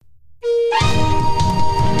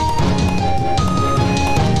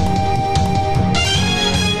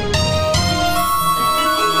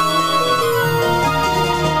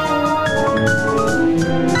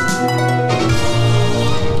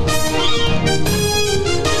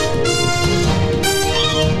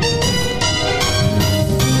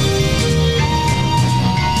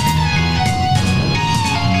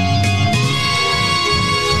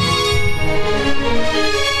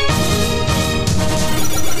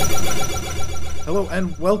Hello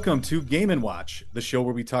and welcome to Game and Watch, the show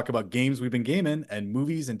where we talk about games we've been gaming and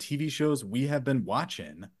movies and TV shows we have been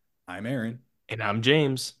watching. I'm Aaron, And I'm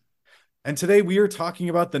James. and today we are talking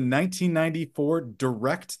about the 1994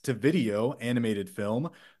 direct-to-video animated film,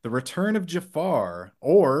 The Return of Jafar,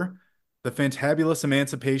 or The Fantabulous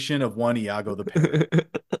Emancipation of One Iago the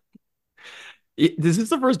Parrot. This is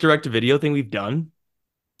the first direct-to-video thing we've done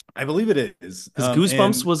I believe it is. because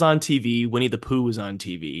Goosebumps And was on TV, Winnie the Pooh was on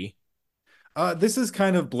TV. This is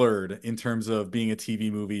kind of blurred in terms of being a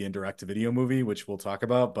TV movie and direct-to-video movie, which we'll talk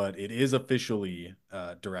about, but it is officially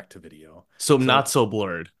direct-to-video. So So not so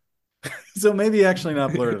blurred. So maybe actually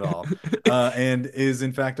not blurred at all, and is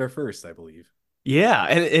in fact our first, I believe. Yeah,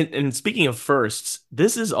 and speaking of firsts,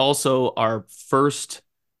 this is also our first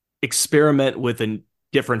experiment with a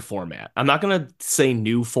different format. I'm not going to say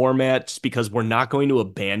new format just because we're not going to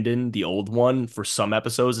abandon the old one for some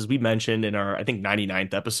episodes. As we mentioned in our, I think,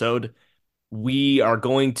 99th episode, we are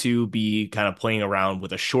going to be kind of playing around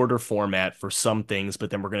with a shorter format for some things, but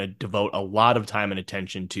then we're going to devote a lot of time and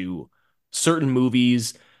attention to certain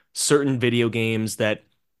movies, certain video games that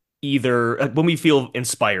either when we feel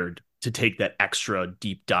inspired to take that extra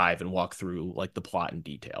deep dive and walk through like the plot in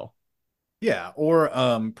detail. Yeah, or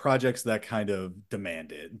projects that kind of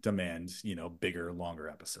demand bigger, longer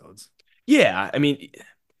episodes. Yeah, I mean,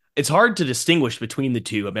 it's hard to distinguish between the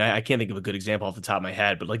two. I mean, I can't think of a good example off the top of my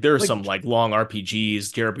head, but like there are some Like, like long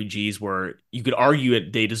RPGs, JRPGs where you could argue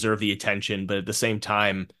it they deserve the attention, but at the same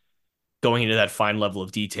time, going into that fine level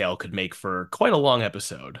of detail could make for quite a long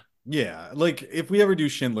episode. yeah, like if we ever do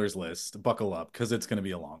Schindler's List, buckle up because it's going to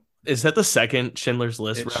be a long. Is that the second Schindler's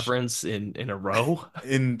List It's reference in a row?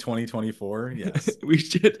 in 2024. Yes. We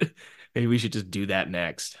should maybe we should just do that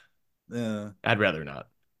next. Uh, I'd rather not.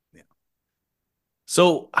 yeah.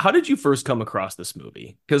 So, how did you first come across this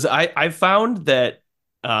movie? Because I found that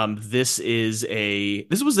this was a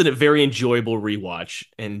very enjoyable rewatch,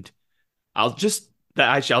 and I'll just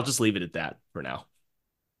leave it at that for now.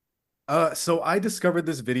 So I discovered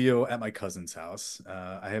this video at my cousin's house.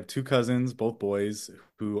 I have two cousins, both boys,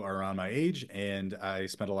 who are around my age, and I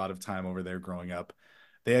spent a lot of time over there growing up.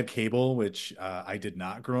 They had cable, which I did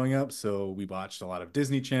not growing up, so we watched a lot of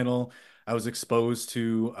Disney Channel. I was exposed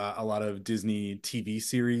to a lot of Disney TV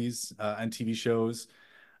series and TV shows.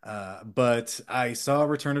 But I saw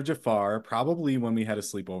Return of Jafar probably when we had a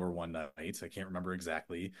sleepover one night. I can't remember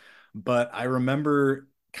exactly, but I remember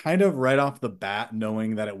kind of right off the bat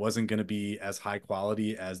knowing that it wasn't going to be as high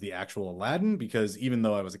quality as the actual Aladdin because even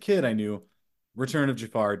though I was a kid, I knew Return of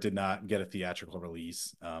Jafar did not get a theatrical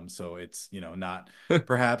release. So it's, not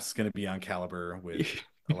perhaps going to be on caliber with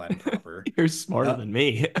Aladdin proper. You're smarter Uh, than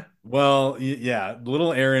me. well, yeah,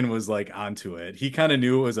 little Aaron was like onto it. He kind of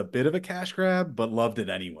knew it was a bit of a cash grab, but loved it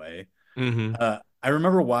anyway. Hmm. I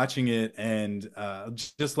remember watching it and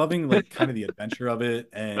just loving like kind of the adventure of it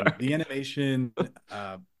and Sorry. the animation.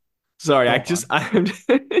 Sorry, Go on. I'm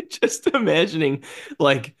just imagining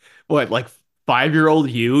like what, like 5-year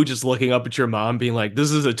old you just looking up at your mom being like,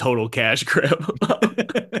 this is a total cash grab.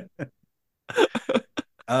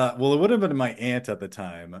 Well, it would have been my aunt at the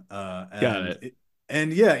time, Got it.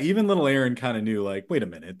 and yeah, even little Aaron kind of knew like, wait a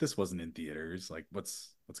minute, this wasn't in theaters. Like, what's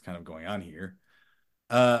kind of going on here?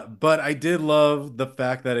 But I did love the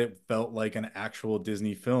fact that it felt like an actual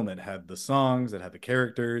Disney film. It had the songs, it had the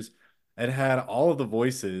characters, it had all of the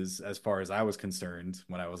voices as far as I was concerned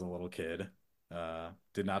when I was a little kid.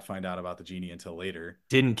 Did not find out about the genie until later.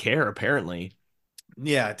 Didn't care apparently.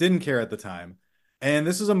 Yeah, didn't care at the time. And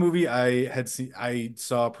this is a movie I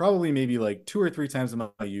saw probably maybe like two or three times in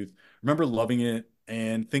my youth. Remember loving it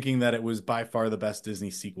and thinking that it was by far the best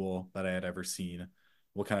Disney sequel that I had ever seen.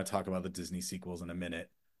 We'll kind of talk about the Disney sequels in a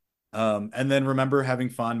minute. And then remember having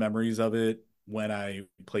fond memories of it when I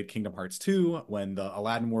played Kingdom Hearts 2, when the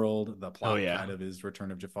Aladdin world, the Oh plot yeah. kind of is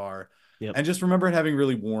Return of Jafar, Yep. and just remember having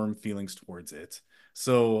really warm feelings towards it.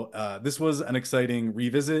 So this was an exciting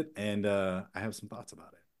revisit, and I have some thoughts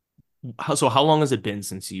about it. So how long has it been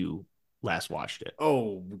since you last watched it?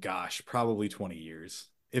 Oh gosh, probably 20 years,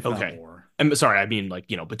 if not Okay. more. I'm sorry, I mean like,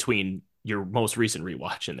 between your most recent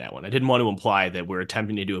rewatch and that one. I didn't want to imply that we're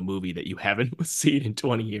attempting to do a movie that you haven't seen in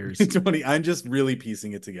 20 years. 20, I'm just really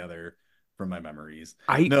piecing it together from my memories.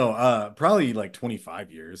 I No, probably like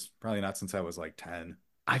 25 years. Probably not since I was like 10.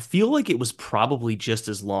 I feel like it was probably just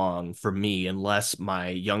as long for me, unless my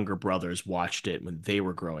younger brothers watched it when they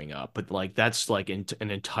were growing up. But like that's like an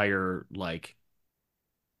entire like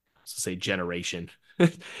let's say generation.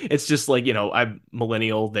 It's just like, I'm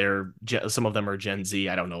millennial. Some of them are Gen Z.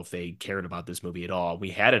 I don't know if they cared about this movie at all. We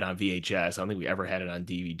had it on VHS. I don't think we ever had it on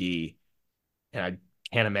DVD. And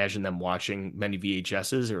can't imagine them watching many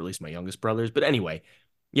VHSs, or at least my youngest brothers. But anyway,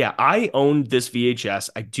 yeah, I owned this VHS.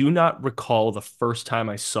 I do not recall the first time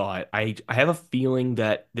I saw it. I have a feeling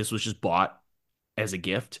that this was just bought as a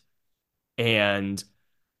gift. And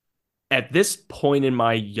at this point in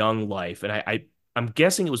my young life, and I'm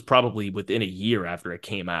guessing it was probably within a year after it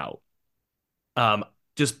came out, um,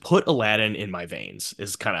 just put Aladdin in my veins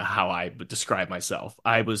is kind of how I would describe myself.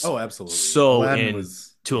 I was Oh, absolutely. so Aladdin into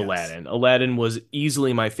was, yes. Aladdin. Aladdin was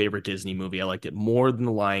easily my favorite Disney movie. I liked it more than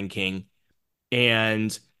The Lion King.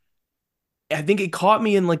 And I think it caught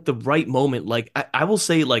me in like the right moment. Like I will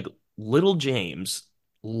say, like little James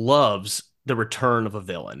loves the return of a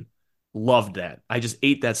villain. Loved that. I just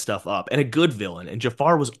ate that stuff up. And a good villain. And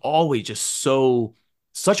Jafar was always just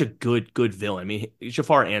such a good villain. I mean,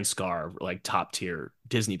 Jafar and Scar are like top tier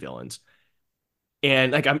Disney villains.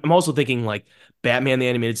 And like I'm also thinking like Batman the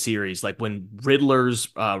animated series, like when Riddler's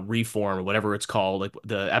reform or whatever it's called, like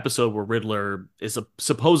the episode where Riddler is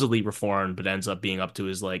supposedly reformed but ends up being up to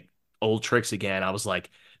his like old tricks again. I was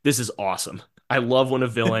like, this is awesome. I love when a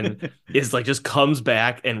villain is like just comes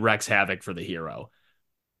back and wreaks havoc for the hero.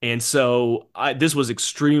 And so this was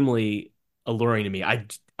extremely alluring to me.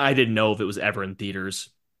 I didn't know if it was ever in theaters,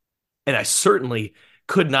 and I certainly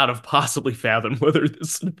could not have possibly fathomed whether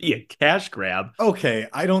this would be a cash grab. Okay,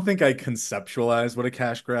 I don't think I conceptualized what a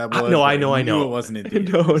cash grab was, No, but I I knew it know. wasn't in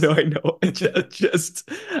No, theaters. I know.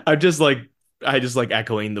 I'm just like, I just like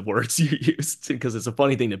echoing the words you used because it's a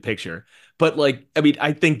funny thing to picture. But like, I mean,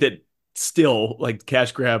 I think that still, like,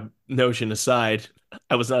 cash grab notion aside,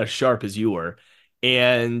 I was not as sharp as you were.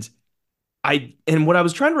 And and what I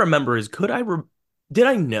was trying to remember is, did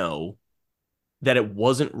I know that it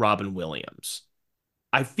wasn't Robin Williams?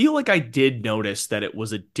 I feel like I did notice that it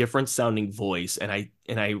was a different sounding voice, and I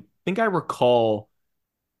think I recall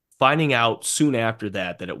finding out soon after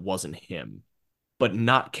that that it wasn't him, but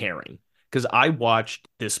not caring because I watched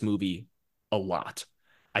this movie a lot.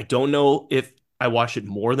 I don't know if I watched it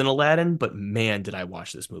more than Aladdin, but man, did I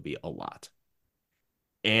watch this movie a lot.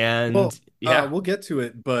 Well, And yeah, we'll get to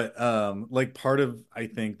it, but like part of I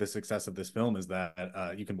think the success of this film is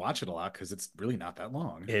that you can watch it a lot because it's really not that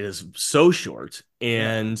long. it is so short.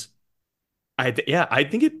 Yeah. And yeah, I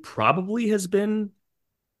think it probably has been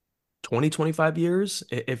 20, 25 years.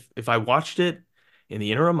 If I watched it in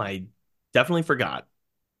the interim, I definitely forgot.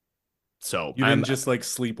 So You didn't just like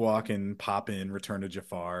sleepwalk and pop in Return to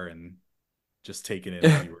Jafar and just take it in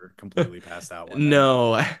while you were completely passed out one night.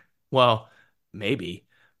 no, well, maybe,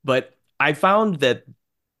 but I found that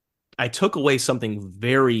I took away something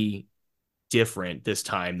very different this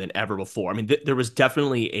time than ever before. I mean, there was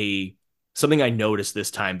definitely something I noticed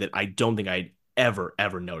this time that I don't think I'd ever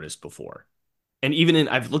noticed before. And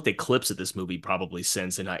I've looked at clips of this movie probably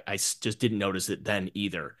since, and I just didn't notice it then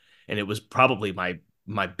either. And it was probably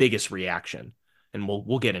my biggest reaction. And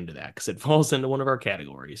we'll get into that because it falls into one of our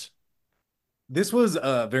categories. This was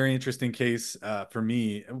a very interesting case for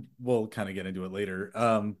me. We'll kind of get into it later,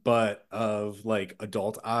 but of like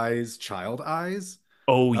adult eyes, child eyes,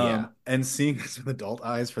 Oh yeah, and seeing this with adult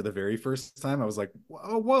eyes for the very first time, I was like,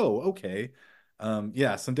 whoa, okay,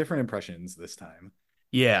 yeah, some different impressions this time.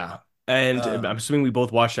 yeah. And I'm Um, assuming we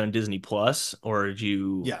both watched it on Disney Plus, or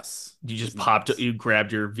yes, you just Disney Plus. you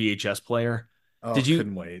grabbed your VHS player? Oh, Did you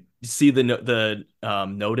couldn't wait. see the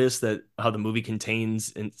notice that how the movie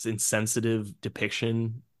contains insensitive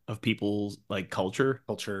depiction of people's like culture?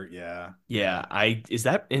 Culture, yeah, Yeah, yeah. I is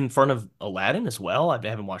that in front of Aladdin as well? I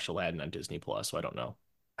haven't watched Aladdin on Disney Plus, so I don't know.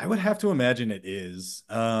 I would have to imagine it is,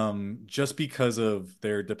 just because of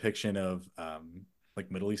their depiction of like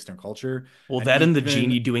Middle Eastern culture, Well, and that and the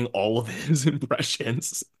genie even doing all of his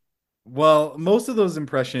impressions. well, most of those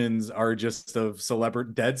impressions are just of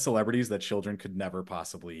dead celebrities that children could never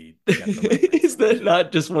possibly get the reference Is that of.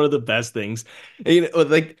 not just one of the best things? You know,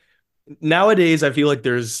 like nowadays, I feel like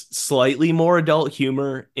there's slightly more adult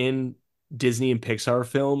humor in Disney and Pixar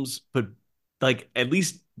films, but like at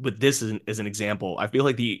least with this as an example, I feel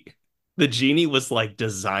like the genie was like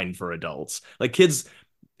designed for adults. Like kids,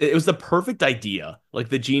 it was the perfect idea. Like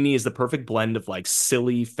the genie is the perfect blend of like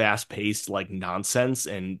silly, fast-paced like nonsense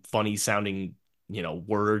and funny sounding,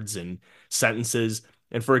 words and sentences.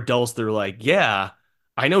 And for adults, they're like, yeah,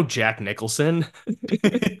 I know Jack Nicholson.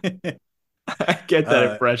 I get that uh,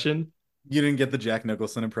 impression. you didn't get the Jack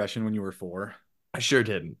Nicholson impression when you were 4? I sure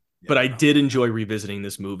didn't. But Yeah, I did probably not. enjoy revisiting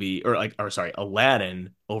this movie or sorry,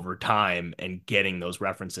 Aladdin over time and getting those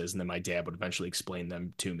references. And then my dad would eventually explain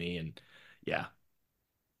them to me. And yeah,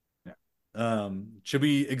 Yeah. Should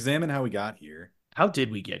we examine how we got here? how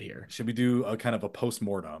did we get here? Should we do a kind of a post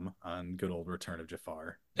mortem on good old Return of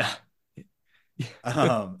Jafar?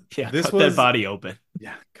 Yeah, This cut that was body open.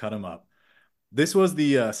 Yeah, cut him up. This was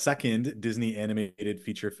the second Disney animated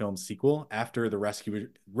feature film sequel after the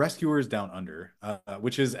Rescuers Down Under,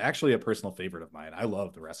 which is actually a personal favorite of mine. I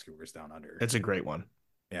love the Rescuers Down Under. That's a great one.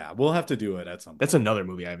 Yeah, we'll have to do it at some That's point. another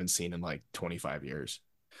movie I haven't seen in like 25 years.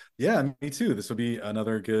 Yeah, me too. This would be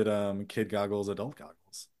another good kid goggles, adult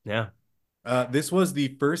goggles. Yeah. This was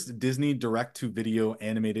the first Disney direct-to-video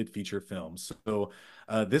animated feature film. So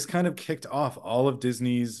this kind of kicked off all of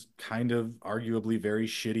Disney's kind of arguably very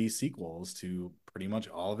shitty sequels to pretty much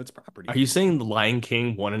all of its Are you properties. saying The Lion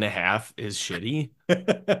King 1.5 is shitty?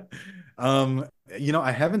 um,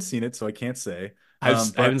 I haven't seen it, so I can't say. I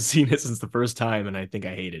But haven't seen it since the first time, and I think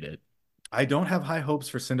I hated it. I don't have high hopes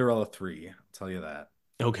for Cinderella 3. I'll tell you that.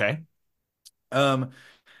 Okay. Um,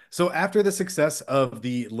 So after the success of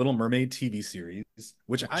the Little Mermaid TV series,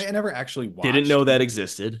 which I Which never actually didn't know watched, that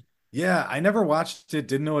existed. yeah, I never watched it,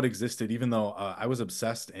 didn't know it existed, even though I was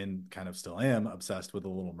obsessed and kind of still am obsessed with the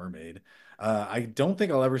Little Mermaid. I don't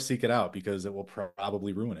think I'll ever seek it out because it will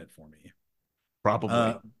probably ruin it for me.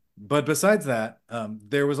 Uh, Probably. but besides that,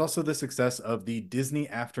 there was also the success of the Disney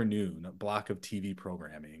Afternoon block of TV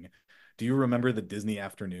programming. Do you remember the Disney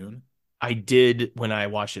Afternoon? I did when I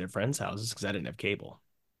watched it at friends' houses because I didn't have cable.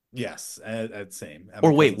 Yes, same at my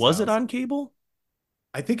Or wait, cousin's was it house. on cable?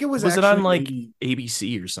 I think it was Was it on actually like maybe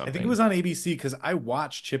ABC or I think it was something? on ABC because I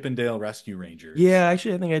watched Chippendale Rescue Yeah, Rangers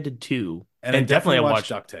actually, I think I did too. and I And definitely definitely I watched watched,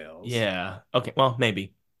 DuckTales. yeah. Okay, well,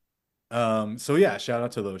 maybe. So yeah, shout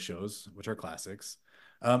out to those shows, which are classics.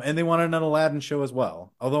 And they wanted an Aladdin show as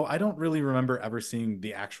well. Although I don't really remember ever seeing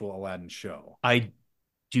the actual Aladdin show. I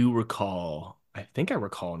do recall, I think I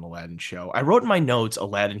recall an Aladdin show. I wrote in my notes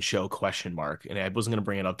Aladdin show question mark, and I wasn't going to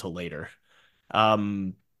bring it up till later.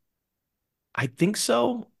 Um, I think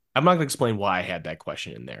so. I'm not going to explain why I had that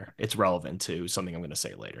question in there. It's relevant to something I'm going to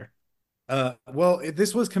say later.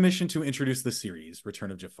 This was commissioned to introduce the series,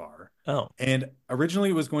 Return of Jafar. Oh, And originally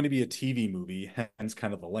it was going to be a TV movie, hence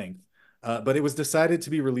kind of the length. But it was decided to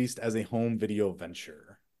be released as a home video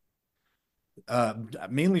venture. Uh,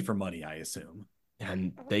 Mainly for money, I assume.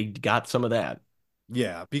 and they got some of that.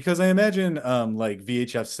 Yeah, because I imagine like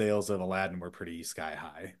VHF sales of Aladdin were pretty sky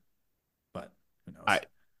high, but who I knows?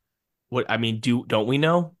 what I mean, don't we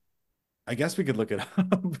know? I guess we could look it up.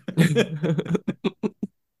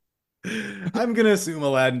 I'm gonna assume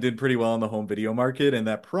Aladdin did pretty well in the home video market, and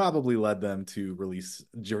that probably led them to release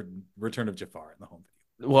Return of Jafar in the home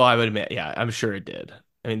Well, I would admit, yeah, I'm sure it did.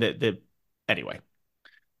 I mean, anyway.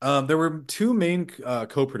 video. There were two main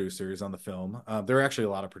co-producers on the film. There were actually a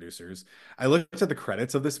lot of producers. I looked at the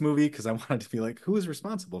credits of this movie because I wanted to be like, who is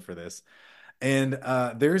responsible for this? And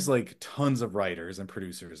there's like tons of writers and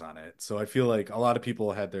producers on it. So I feel like a lot of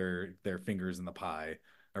people had their fingers in the pie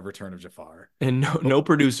of Return of Jafar. And no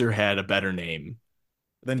producer had a better name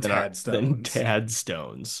Then than our Tad than Stones. Tad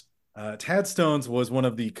Stones. Tad Stones was one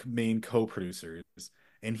of the main co-producers,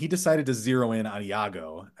 and he decided to zero in on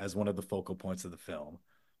Iago as one of the focal points of the film.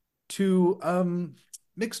 To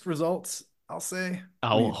mixed results, I'll say.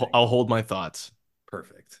 What do you think? I'll hold my thoughts.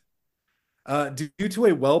 Perfect. Due to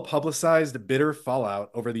a well-publicized bitter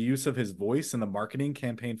fallout over the use of his voice in the marketing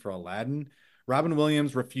campaign for Aladdin, Robin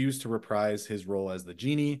Williams refused to reprise his role as the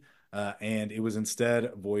genie, and it was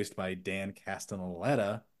instead voiced by Dan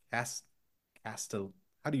Castellaneta. Castel,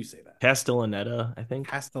 how do you say that? Castellaneta, I think.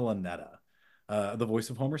 Castellaneta, the voice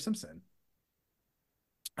of Homer Simpson.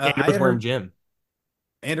 And I had Earthworm heard Jim.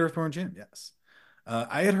 and Earthworm Jim, yes.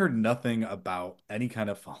 I had heard nothing about any kind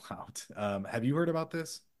of fallout. Have you heard about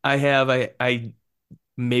this? I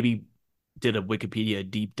maybe did a Wikipedia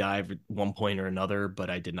deep dive at one point or another, but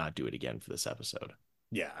I did not do it again for this episode.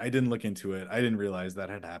 Yeah, I didn't look into it. I didn't realize that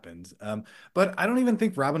had happened. But I don't even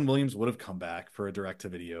think Robin Williams would have come back for a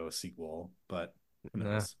direct-to-video sequel, but who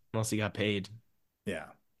knows? Unless he got paid. Yeah.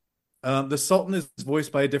 The Sultan is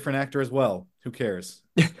voiced by a different actor as well. Who cares?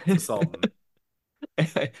 It's the Sultan.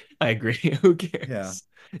 I agree. Who Yeah. cares?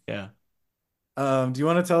 Yeah. Do you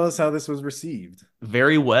want to tell us how this was received?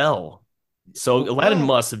 Very well. So Aladdin Well,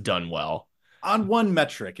 must have done well. on one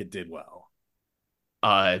metric, it did well.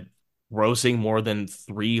 Uh Grossing more than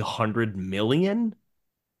 300 million?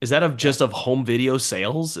 Is that of Yeah. just of home video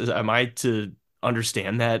sales? Am I to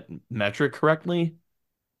understand that metric correctly?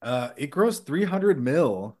 It grossed 300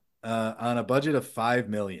 mil on a budget of 5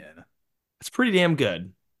 million. It's pretty damn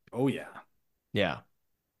good. Oh yeah. Yeah.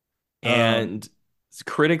 Um, And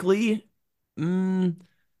critically, mm,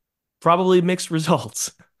 probably mixed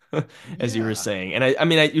results, as you were yeah. saying. And I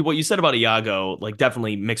mean, what you said about Iago, like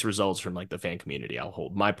definitely mixed results from like the fan community. I'll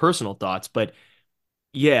hold my personal thoughts, but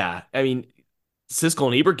yeah, I mean, Siskel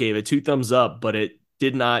and Ebert gave it two thumbs up, but it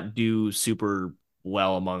did not do super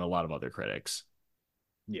well among a lot of other critics.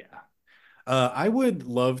 Yeah. I would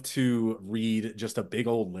love to read just a big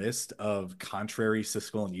old list of contrary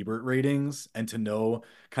Siskel and Ebert ratings and to know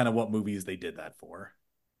kind of what movies they did that for.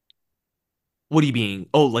 What do you mean?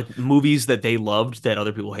 Oh, like movies that they loved that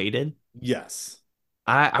other people hated? Yes.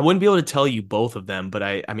 I wouldn't be able to tell you both of them, but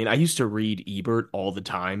I mean I used to read Ebert all the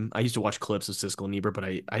time. I used to watch clips of Siskel and Ebert, but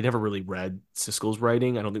I never really read Siskel's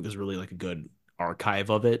writing. I don't think there's really like a good archive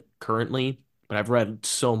of it currently, but I've read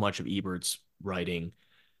so much of Ebert's writing,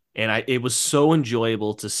 and I it was so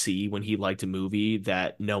enjoyable to see when he liked a movie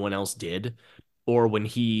that no one else did, or when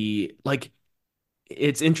he like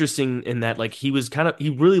it's interesting in that like he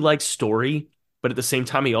really likes story, but at the same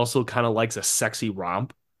time he also kind of likes a sexy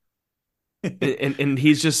romp. And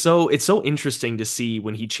he's just so it's so interesting to see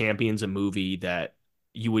when he champions a movie that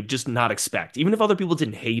you would just not expect. Even if other people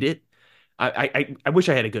didn't hate it. I wish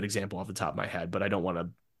I had a good example off the top of my head, but I don't want to.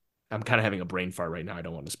 I'm kind of having a brain fart right now. I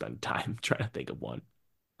don't want to spend time trying to think of one.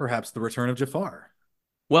 Perhaps The Return of Jafar.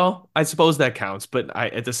 Well, I suppose that counts, but I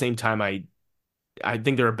at the same time I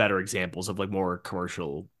think there are better examples of like more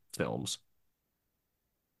commercial films.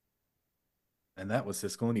 And that was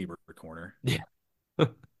Siskel and Ebert Corner. Yeah.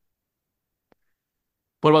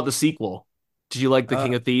 What about the sequel? Did you like The Uh,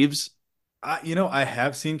 King of Thieves? I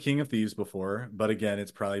have seen King of Thieves before, but again,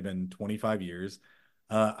 it's probably been 25 years.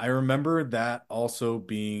 I remember that also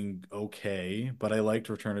being okay, but I liked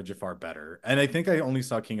Return of Jafar better. And I think I only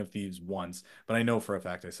saw King of Thieves once, but I know for a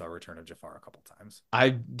fact I saw Return of Jafar a couple times. I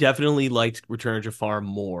definitely liked Return of Jafar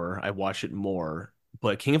more. I watched it more.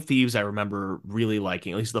 But King of Thieves, I remember really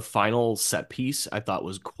liking. At least the final set piece I thought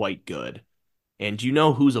was quite good. And do you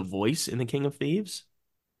know who's a voice in the King of Thieves?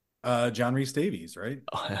 John Rhys Davies, right?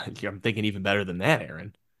 I'm thinking even better than that,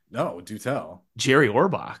 Aaron. No, do tell. Jerry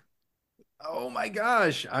Orbach, Oh my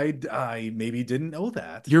gosh, I maybe didn't know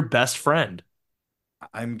that. your best friend.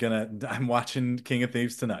 I'm watching King of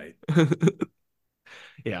Thieves tonight.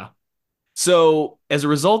 Yeah. So, as a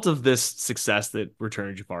result of this success that Return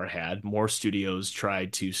of Jafar had, more studios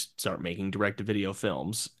tried to start making direct-to-video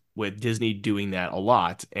films, with Disney doing that a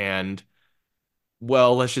lot. And,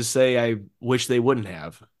 well, let's just say I wish they wouldn't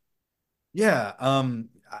have. Yeah,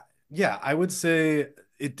 yeah, I would say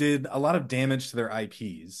it did a lot of damage to their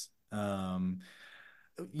IPs.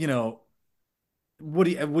 You know, what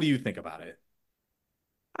do you think about it?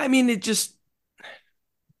 I mean, it just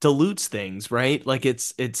dilutes things, right? Like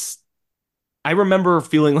I remember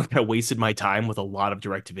feeling like I wasted my time with a lot of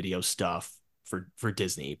direct-to-video stuff for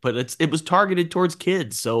Disney, but it was targeted towards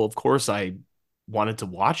kids, so of course I wanted to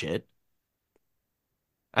watch it.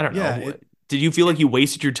 I don't Yeah, know. Did you feel like it you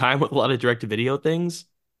wasted your time with a lot of direct-to-video things?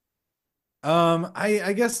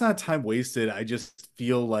 I guess not time wasted. I just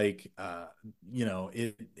feel like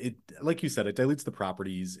it like you said, it dilutes the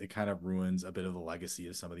properties. It kind of ruins a bit of the legacy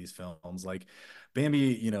of some of these films. Like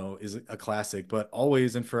Bambi, is a classic, but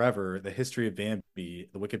always and forever, the history of Bambi,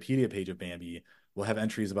 the Wikipedia page of Bambi will have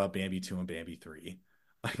entries about Bambi 2 and Bambi 3.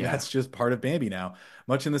 Like Yeah. that's just part of Bambi now.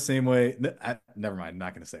 Much in the same way, never mind, I'm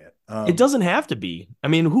not going to say it. It doesn't have to be. I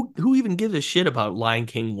mean, who even gives a shit about Lion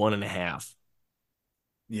King 1.5?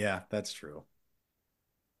 Yeah, that's true.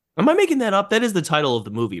 Am I making that up? That is the title of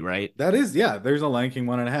the movie, right? That is, yeah, there's a Lion King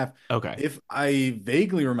 1.5. Okay. If I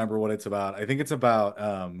vaguely remember what it's about, I think it's about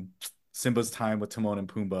Simba's time with Timon and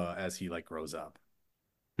Pumbaa as he like grows up.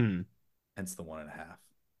 Hmm. Hence the 1.5.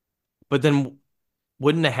 But then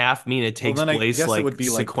wouldn't a half mean it Well, takes then I place guess it like would be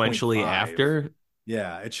like point sequentially five. after?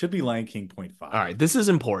 Yeah, it should be Lion King point All right, five. this is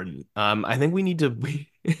important. I think we need to we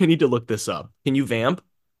need to look this up. Can you vamp?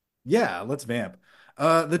 Yeah, let's vamp.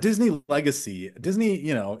 The Disney legacy. Disney,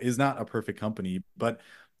 is not a perfect company, but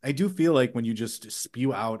I do feel like when you just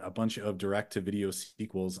spew out a bunch of direct-to-video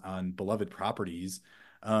sequels on beloved properties,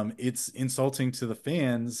 it's insulting to the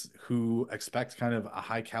fans who expect kind of a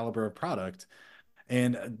high caliber of product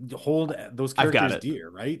and hold those I've got characters it. dear,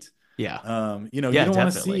 right? Yeah. You Yeah, don't want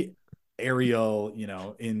to definitely. see Ariel,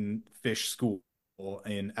 in Fish School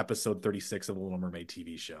in episode 36 of the Little Mermaid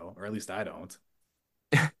TV show, or at least I don't.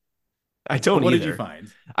 I But don't what did you either.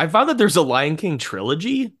 find? I found that there's a Lion King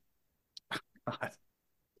trilogy,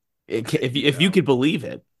 Okay, if do if you tell. could believe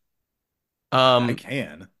it. I Um,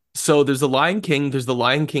 can. so there's the Lion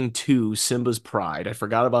King 2, Simba's Pride. I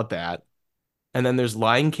forgot about that. And then there's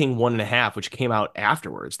Lion King 1.5, which came out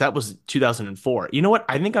afterwards. That was 2004. You know what?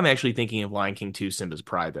 I think I'm actually thinking of Lion King 2, Simba's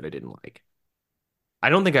Pride that I didn't like. I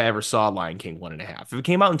don't think I ever saw Lion King 1.5. If it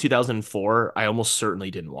came out in 2004, I almost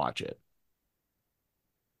certainly didn't watch it.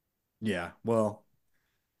 Yeah, well,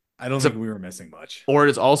 I don't think So, we were missing much. or it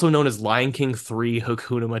is also known as Lion King 3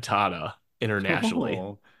 Hakuna Matata internationally.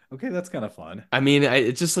 Oh, Okay, that's kind of fun. I mean,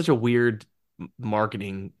 it's just such a weird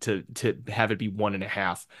marketing to have it be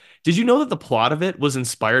 1.5. Did you know that the plot of it was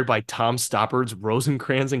inspired by Tom Stoppard's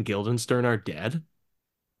Rosencrantz and Guildenstern Are Dead?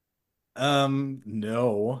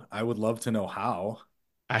 No, I would love to know how.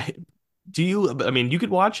 I do you I mean, you could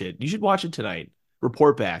watch it. You should watch it tonight.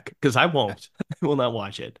 Report back because I won't. I will not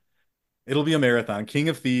watch it. It'll be a marathon, King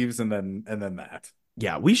of Thieves, and then that.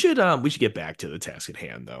 Yeah, we should get back to the task at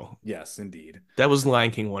hand though. Yes, indeed. That was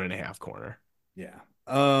Lion King 1.5 corner. Yeah.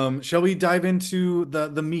 Shall we dive into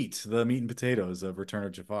the meat and potatoes of Return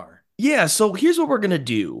of Jafar? Yeah, so here's what we're gonna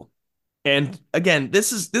do. And again,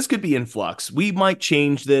 this could be in flux. We might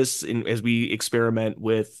change this as we experiment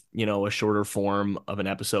with, a shorter form of an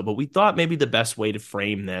episode, but we thought maybe the best way to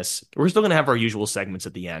frame this, we're still going to have our usual segments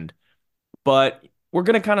at the end, but we're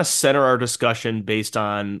going to kind of center our discussion based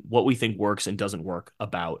on what we think works and doesn't work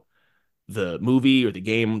about the movie or the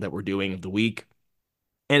game that we're doing of the week.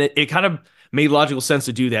 And it kind of made logical sense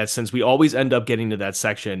to do that since we always end up getting to that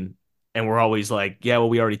section and we're always like, yeah, well,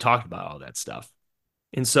 we already talked about all that stuff.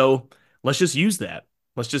 And so let's just use that.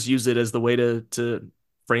 Let's just use it as the way to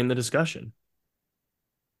frame the discussion.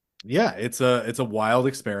 Yeah, it's a wild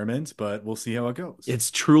experiment, but we'll see how it goes.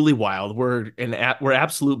 It's truly wild. We're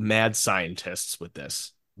absolute mad scientists with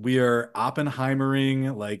this. We are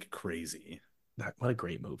Oppenheimering like crazy. What a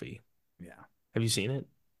great movie. Yeah. Have you seen it?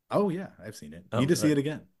 Oh yeah, I've seen it. Oh, Need to see it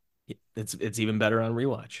again. it's even better on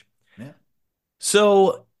rewatch. Yeah.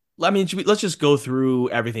 So, I mean, let's just go through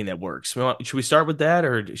everything that works. Should we start with that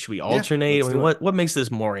or should we Yeah, alternate? I let's mean, do it. what makes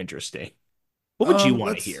this more interesting? What would you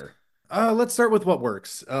want to hear? Let's start with what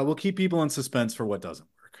works. We'll keep people in suspense for what doesn't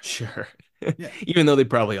work. Sure. Yeah. Even though they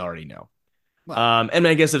probably already know. Well, And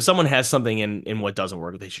I guess if someone has something in what doesn't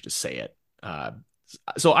work, they should just say it.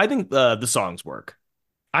 So I think the songs work.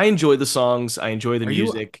 I enjoy the songs. I enjoy the are you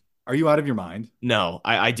music. are you out of your mind? No,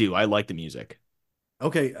 I do. I like the music.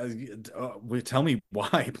 Okay, tell me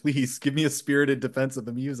why, please. Give me a spirited defense of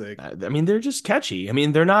the music. I mean, they're just catchy. I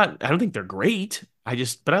mean, they're not. I don't think they're great.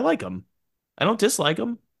 But I like them. I don't dislike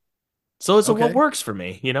them. So it's what Okay. works for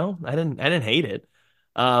me. I didn't hate it.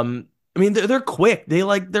 I mean, they're quick.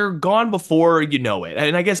 They're gone before you know it.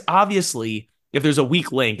 And I guess obviously, if there's a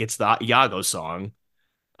weak link, it's the Iago song.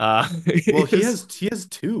 Well, Is he has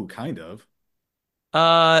two, kind of.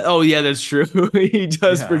 oh yeah, that's true. He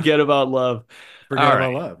does Yeah. forget about love. Forget All about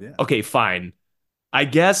right. love. Yeah. Okay, fine. I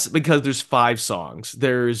guess because there's 5 songs.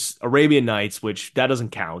 There's Arabian Nights, which that doesn't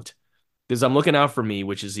count. There's I'm Looking Out for Me,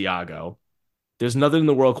 which is Iago. There's Nothing in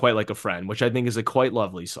the World Quite Like a Friend, which I think is a quite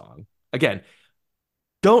lovely song. Again,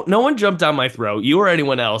 don't no one jump down my throat, you or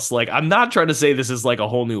anyone else. Like, I'm not trying to say this is like a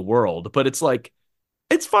whole new world, but it's like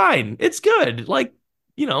it's fine. It's good. Like,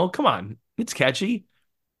 come on. It's catchy.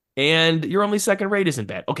 And Your Only Second Rate isn't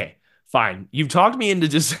bad. Okay, fine. You've talked me into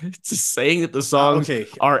just, just saying that the songs Okay.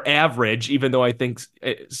 are average, even though I think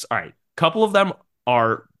it's all right. A couple of them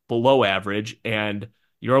are below average, and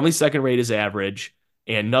Your Only Second Rate is average,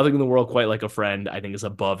 and Nothing in the World Quite Like a Friend, I think, is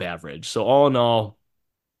above average. So all in all,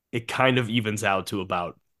 it kind of evens out to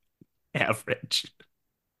about average.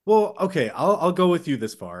 Well, okay, I'll go with you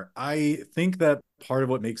this far. I think that part of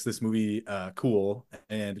what makes this movie cool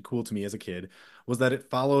and cool to me as a kid was that it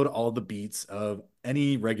followed all the beats of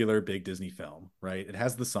any regular big Disney film, right? It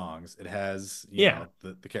has the songs, it has, Yeah,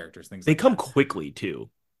 the characters, things they like come that. quickly too.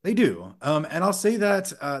 They do. And I'll say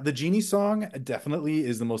that the Genie song definitely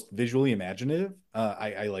is the most visually imaginative.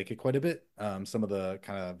 I like it quite a bit. Some of the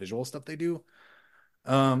kind of visual stuff they do.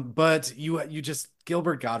 But you just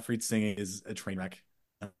Gilbert Gottfried singing is a train wreck.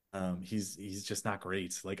 He's just not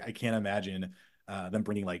great. Like I can't imagine them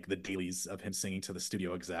bringing like the dailies of him singing to the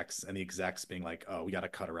studio execs and the execs being like, "Oh, we got to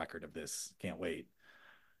cut a record of this. Can't wait."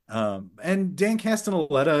 And Dan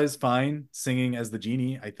Castellaneta is fine singing as the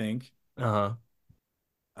genie, I think. Uh-huh.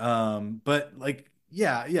 But like,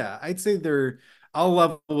 yeah, I'd say they're. I'll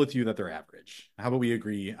level with you that they're average. How about we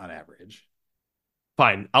agree on average?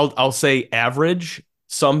 Fine. I'll say average,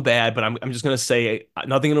 some bad, but I'm just gonna say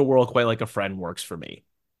Nothing in the World Quite Like a Friend works for me.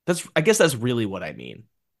 I guess that's really what I mean.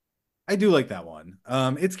 I do like that one.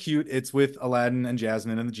 It's cute. It's with Aladdin and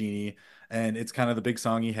Jasmine and the genie, and it's kind of the big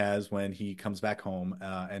song he has when he comes back home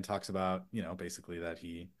and talks about, basically that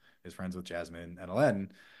he is friends with Jasmine and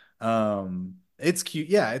Aladdin. It's cute.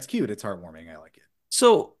 Yeah, it's cute. It's heartwarming. I like it.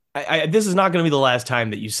 So this is not gonna be the last time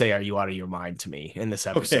that you say "Are you out of your mind" to me in this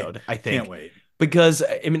Okay, episode, I can't think. wait. Because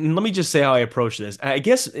I mean, let me just say how I approach this. I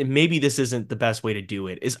guess maybe this isn't the best way to do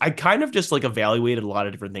it. Is I kind of just like evaluated a lot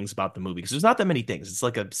of different things about the movie because there's not that many things. It's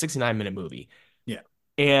like a 69-minute movie. Yeah.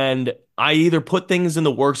 And I either put things in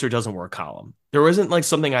the works or doesn't work column. There isn't like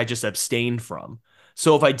something I just abstained from.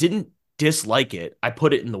 So if I didn't dislike it, I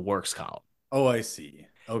put it in the works column. Oh, I see.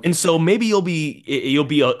 And so Okay. maybe you'll be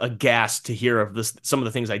aghast to hear of this some of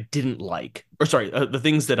the things I didn't like, or sorry, the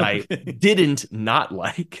things that I Okay. didn't not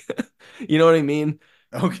like. You know what I mean?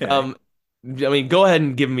 Okay. Um, I mean, go ahead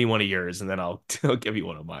and give me one of yours, and then I'll I'll give you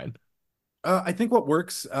one of mine. I think what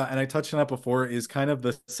works, and I touched on that before, is kind of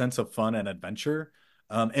the sense of fun and adventure,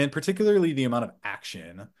 and particularly the amount of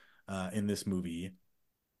action in this movie.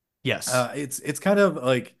 Yes. It's kind of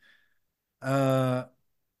like, uh,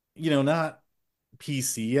 not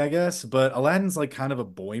PC, I guess, but Aladdin's like kind of a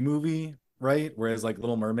boy movie, right? Whereas like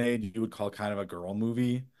Little Mermaid, you would call kind of a girl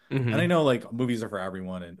movie. And I Hmm. know like movies are for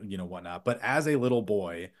everyone and whatnot, but as a little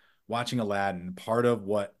boy watching Aladdin, part of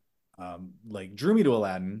what like drew me to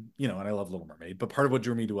Aladdin, and I love Little Mermaid, but part of what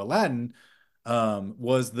drew me to Aladdin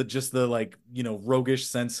was the just the like roguish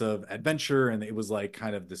sense of adventure, and it was like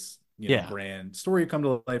kind of this Yeah. grand story come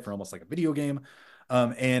to life, or almost like a video game.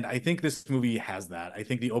 And I think this movie has that. I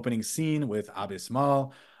think the opening scene with Abis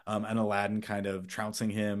Mal and Aladdin kind of trouncing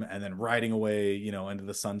him and then riding away, into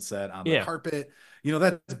the sunset on the Yeah. carpet,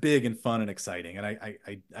 that's big and fun and exciting. And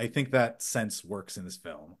I think that sense works in this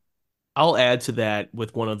film. I'll add to that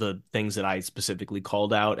with one of the things that I specifically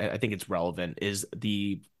called out, and I think it's relevant, is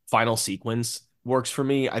the final sequence works for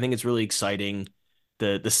me. I think it's really exciting.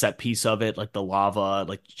 The set piece of it, like the lava,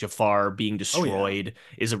 like Jafar being Oh yeah. destroyed,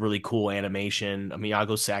 is a really cool animation.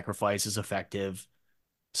 Miyago's sacrifice is effective.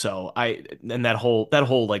 So I and that whole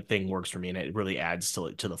like thing works for me, and it really adds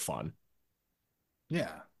to the fun.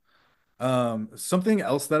 Yeah. Something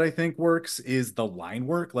else that I think works is the line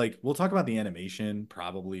work. Like we'll talk about the animation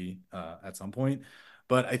probably at some point,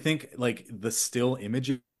 but I think like the still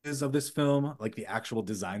images of this film, like the actual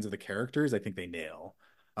designs of the characters, I think they nail.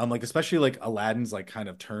 Like especially like Aladdin's like kind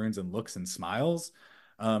of turns and looks and smiles.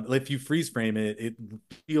 If you freeze frame it, it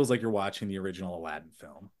feels like you're watching the original Aladdin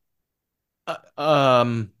film. Uh,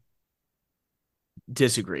 um,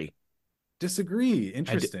 Disagree. Disagree.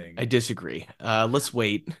 I Interesting. disagree. Let's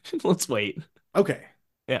wait. Let's wait. Okay.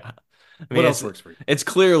 Yeah. I mean, What else works for you? it's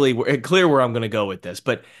clear where I'm going to go with this,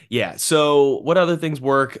 but yeah. So, what other things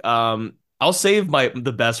work? I'll save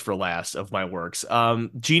the best for last of my works.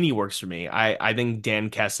 Genie works for me. I think Dan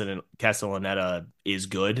Castellaneta is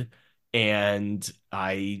good, and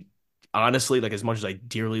I honestly like as much as I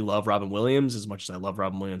dearly love Robin Williams, as much as I love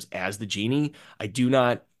Robin Williams as the genie, I do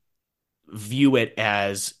not view it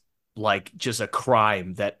as like just a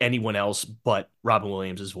crime that anyone else but Robin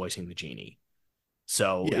Williams is voicing the genie.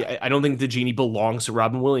 So Yeah. I don't think the genie belongs to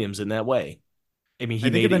Robin Williams in that way. I mean, I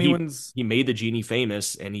think if anyone's he made the genie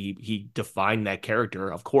famous and he defined that character,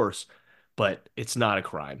 of course, but it's not a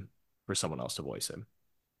crime for someone else to voice him.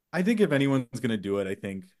 I think if anyone's gonna do it, I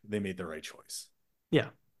think they made the right choice. Yeah.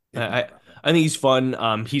 If you know I Robin. I think he's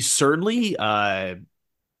fun. He's certainly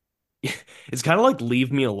it's kind of like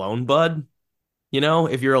Leave Me Alone, Bud.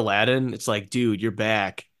 If you're Aladdin, it's like, dude, you're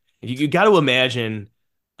back. You got to imagine.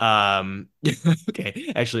 Um,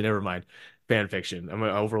 okay, actually, never mind. Fan fiction. I'm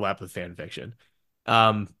gonna overlap with fan fiction.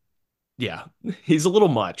 Um, yeah, he's a little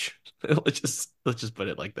much. Let's just put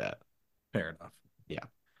it like that. Fair enough. Yeah.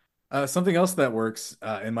 Something else that works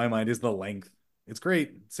in my mind is the length. It's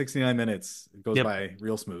great. 69 minutes. It goes Yep. by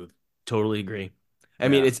real smooth. Totally agree. I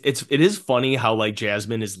mean, Yeah. it is funny how like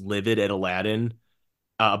Jasmine is livid at Aladdin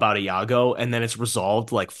about Iago, and then it's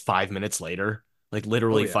resolved like 5 minutes later, like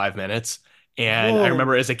Oh literally yeah. 5 minutes. And I Well,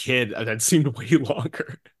 remember as a kid that seemed way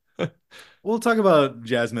longer. we'll talk about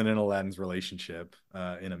Jasmine and Aladdin's relationship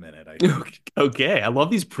in a minute, I think. Okay, I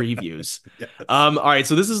love these previews. Yes. All right,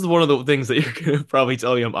 so this is one of the things that you're gonna probably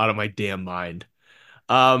tell me I'm out of my damn mind.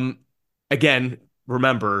 Um, Again,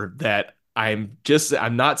 remember that I'm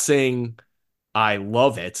not saying I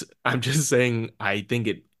love it. I'm just saying I think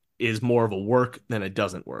it is more of a work than it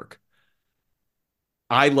doesn't work.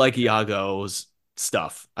 I like Okay. Iago's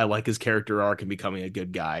stuff. I like his character arc and becoming a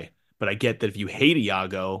good guy. But I get that if you hate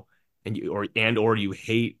Iago or you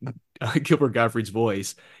hate Gilbert Gottfried's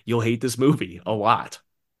voice, you'll hate this movie a lot.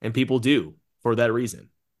 And people do for that reason.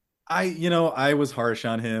 I was harsh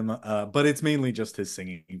on him, but it's mainly just his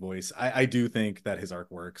singing voice. I do think that his arc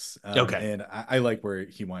works, Okay. and I like where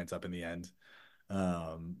he winds up in the end.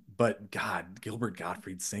 But God, Gilbert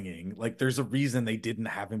Gottfried singing, like there's a reason they didn't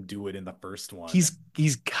have him do it in the first one.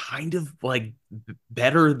 He's kind of like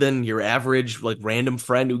better than your average like random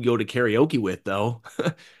friend who you go to karaoke with though.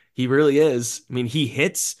 He really is. I mean, he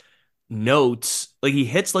hits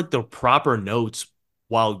like the proper notes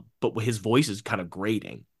but his voice is kind of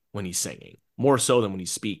grating when he's singing, more so than when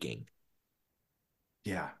he's speaking.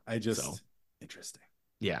 Yeah, I So, just interesting.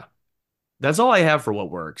 yeah. That's all I have for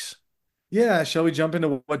what works. Yeah, shall we jump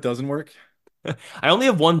into what doesn't work? I only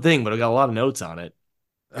have one thing, but I got a lot of notes on it.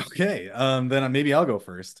 Okay, then maybe I'll go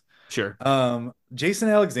first. Sure. Jason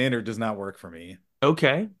Alexander does not work for me,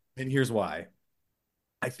 Okay. and here's why.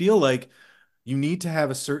 I feel like you need to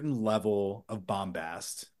have a certain level of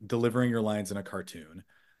bombast delivering your lines in a cartoon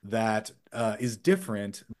that is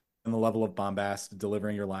different than the level of bombast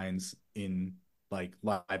delivering your lines in like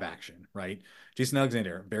live action, right? Jason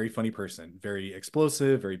Alexander, very funny person, very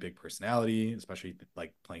explosive, very big personality, especially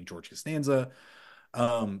like playing George Costanza.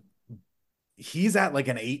 Um, he's at like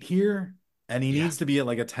an 8 here, and he Yeah. needs to be at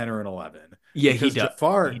like a 10 or an 11 Yeah, he because does.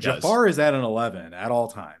 Jafar He does. Jafar is at an 11 at all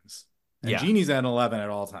times, and Yeah. Genie's at an 11 at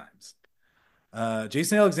all times.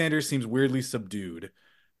 Jason Alexander seems weirdly subdued.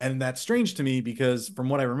 And that's strange to me because from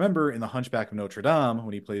what I remember in The Hunchback of Notre Dame,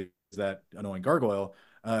 when he plays that annoying gargoyle,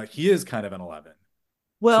 he is kind of an 11.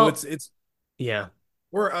 So Well, it's yeah.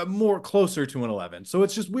 or more closer to an 11. So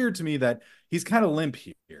it's just weird to me that he's kind of limp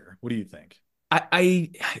here. What do you think?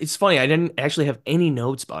 I it's funny. I didn't actually have any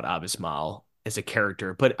notes about Abismal as a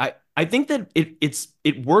character, but I think that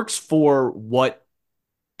it works for what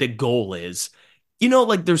the goal is.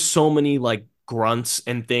 Like there's so many like grunts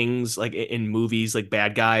and things like in movies, like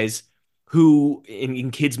bad guys who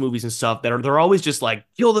in kids movies and stuff that are they're always just like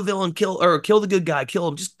kill the villain, kill the good guy, kill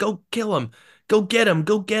him, just go kill him, go get him,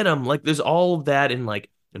 go get him. Like there's all of that in like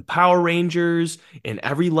in Power Rangers and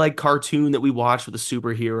every like cartoon that we watch with a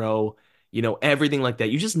superhero, everything like that.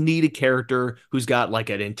 You just need a character who's got like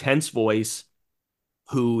an intense voice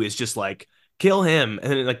who is just like kill him,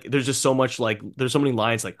 and then, like there's just so much like there's so many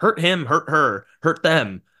lines like hurt him, hurt her, hurt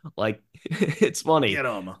them, like it's funny. Get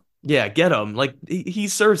him. Yeah, get him, like he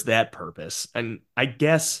serves that purpose. And I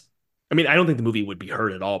guess, I mean, I don't think the movie would be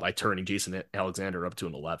hurt at all by turning Jason Alexander up to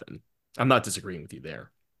an 11. I'm not disagreeing with you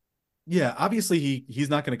there. Yeah, obviously he's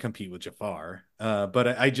not going to compete with Jafar.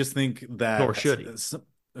 But I just think Nor that should he.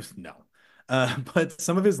 no. But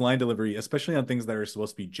some of his line delivery, especially on things that are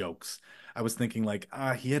supposed to be jokes, I was thinking like,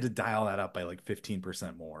 he had to dial that up by like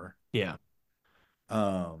 15% more. Yeah,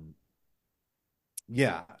 Um,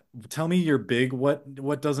 yeah. Tell me your big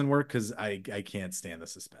what doesn't work because I can't stand the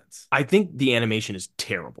suspense. I think the animation is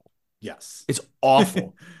terrible. Yes. It's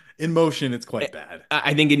awful. In motion, it's quite bad.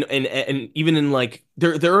 I think and even in like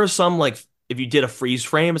there are some like if you did a freeze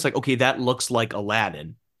frame, it's like okay, that looks like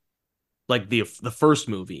Aladdin, like the first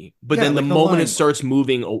movie. But Yeah, then the like the moment it line work. starts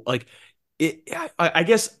moving, like it, I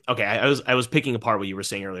guess okay, I was picking apart what you were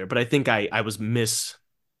saying earlier, but I think I was misunderstanding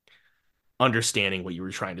what you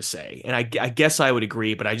were trying to say, and I guess I would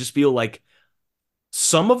agree, but I just feel like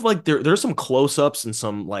some of like there's some close ups and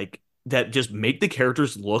some like that just make the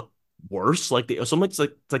characters look worse. Like they some it's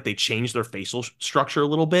like they change their facial structure a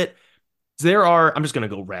little bit. I'm just gonna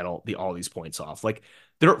go rattle all these points off. Like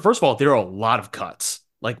first of all, there are a lot of cuts,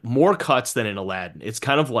 like more cuts than in Aladdin. It's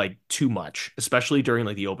kind of like too much, especially during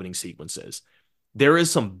like the opening sequences. There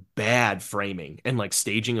is some bad framing and like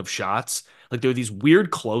staging of shots. Like there are these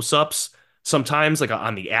weird close-ups sometimes like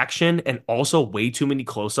on the action and also way too many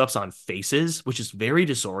close-ups on faces, which is very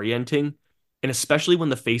disorienting. And especially when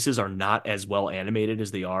the faces are not as well animated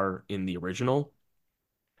as they are in the original.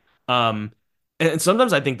 Um, and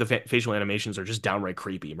sometimes I think the facial animations are just downright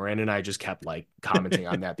creepy. Miranda and I just kept like commenting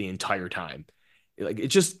on that the entire time. Like it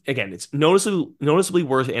just again, it's noticeably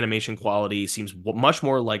worse animation quality. Seems much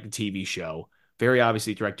more like the TV show. Very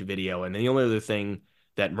obviously direct to video. And then the only other thing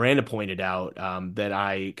that Miranda pointed out that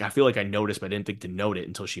I feel like I noticed, but I didn't think to note it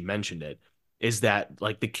until she mentioned it, is that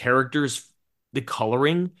like the characters, the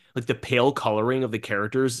coloring, like the pale coloring of the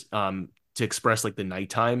characters to express like the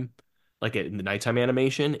nighttime like in the nighttime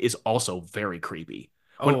animation is also very creepy.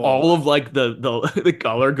 When Oh, all of like the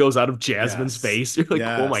color goes out of Jasmine's yes. face, you're like,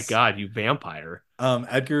 oh my Yes. God, you vampire.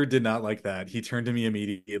 Edgar did not like that. He turned to me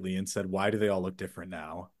immediately and said, "Why do they all look different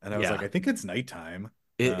now?" And I was like, Yeah. "I think it's nighttime."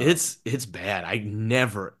 It's bad. I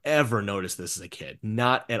never ever noticed this as a kid.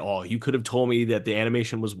 Not at all. You could have told me that the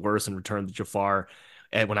animation was worse in Return to Jafar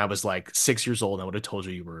when I was like 6 years old. I would have told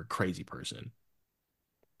you you were a crazy person.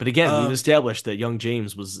 But again, we've Um, established that young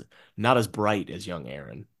James was not as bright as young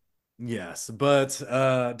Aaron. yes, but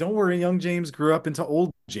don't worry, young James grew up into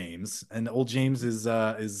old James, and old James is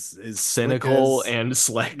slick Cynical as and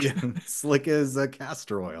slick. yeah, slick as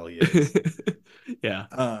castor oil he is. Yeah.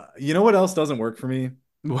 You know what else doesn't work for me?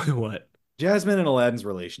 What? Jasmine and Aladdin's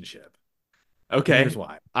relationship. And here's Okay.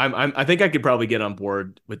 why. I think I could probably get on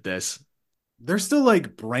board with this. They're still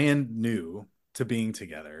like brand new to being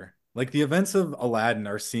together. Like the events of Aladdin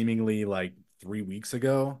are seemingly like 3 weeks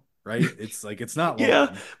ago, right? It's like it's not Yeah,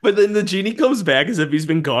 long. but then the genie comes back as if he's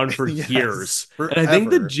been gone for Yes, years. And I think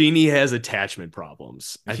the forever. genie has attachment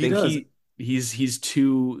problems. I He think does. he's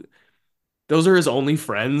too those are his only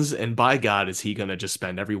friends, and by God, is he gonna just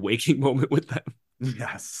spend every waking moment with them?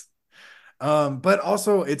 Yes. But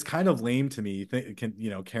also it's kind of lame to me,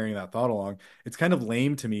 carrying that thought along. It's kind of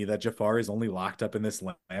lame to me that Jafar is only locked up in this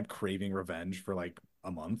lamp craving revenge for like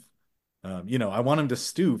a month. I want him to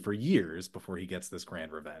stew for years before he gets this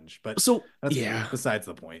grand revenge, but So that's yeah, besides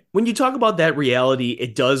the point. when you talk about that reality,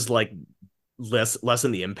 it does like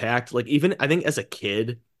lessen the impact. Like even I think as a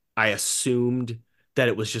kid, I assumed that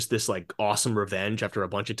it was just this like awesome revenge after a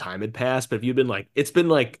bunch of time had passed. But if you've been like, it's been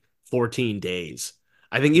like 14 days,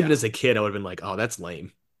 I think even Yeah. as a kid, I would have been like, oh, that's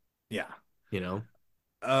lame, Yeah. you know?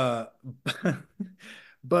 Uh,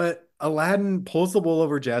 but Aladdin pulls the wool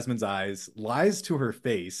over Jasmine's eyes, lies to her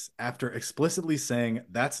face after explicitly saying,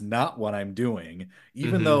 "That's not what I'm doing,"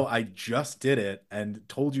 even Hmm. though I just did it and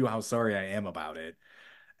told you how sorry I am about it.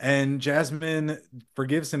 And Jasmine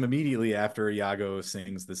forgives him immediately after Iago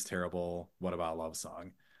sings this terrible "What About Love"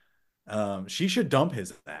 song. She should dump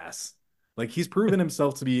his ass. Like he's proven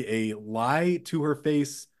himself to be a lie to her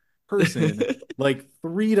face person like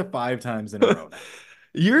 3 to 5 times in a row now.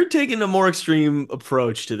 You're taking a more extreme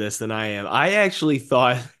approach to this than I am. I actually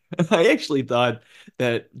thought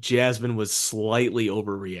that Jasmine was slightly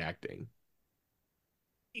overreacting.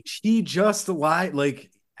 He just lied,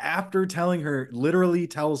 like after telling her, literally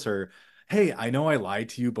tells her, "Hey, I know I lied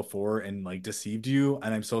to you before and like deceived you,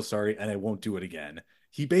 and I'm so sorry, and I won't do it again."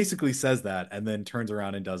 He basically says that and then turns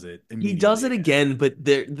around and does it He does immediately it again. again, but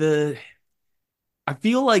the I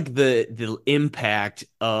feel like the impact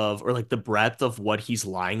of or like the breadth of what he's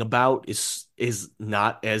lying about is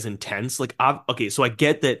not as intense. Like okay, so I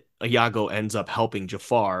get that Iago ends up helping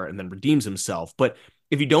Jafar and then redeems himself, but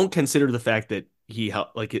if you don't consider the fact that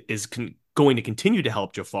like is going to continue to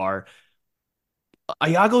help Jafar,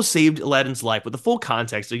 Iago saved Aladdin's life. With the full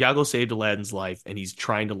context, Iago saved Aladdin's life and he's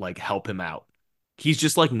trying to like help him out. He's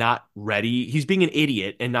just like not ready. He's being an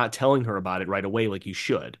idiot and not telling her about it right away like he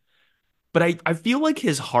should. But I feel like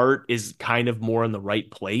his heart is kind of more in the right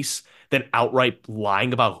place than outright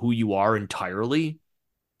lying about who you are entirely.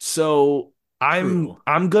 So True.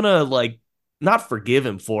 I'm gonna like not forgive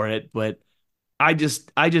him for it, but I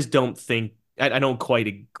just don't think I don't quite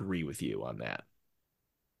agree with you on that.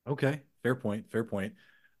 Okay, fair point. Fair point.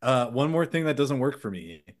 One more thing that doesn't work for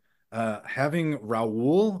me. Having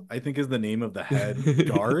Raoul, I think is the name of the head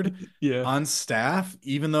guard Yeah. on staff,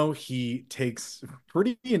 even though he takes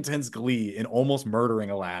pretty intense glee in almost murdering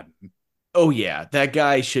Aladdin. Oh yeah, that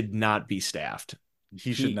guy should not be staffed.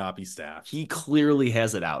 He should He not be staffed. he clearly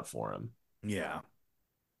has it out for him. Yeah.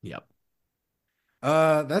 Yep.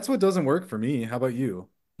 That's what doesn't work for me. How about you?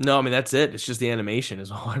 No, I mean that's it. It's just the animation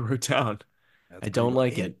is all I wrote down. That's I pretty don't rough.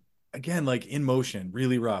 like In it. again, like in motion,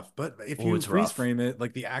 really rough. But if Oh, you it's freeze rough. frame it,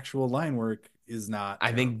 like the actual line work is not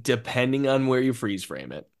I terrible. think depending on where you freeze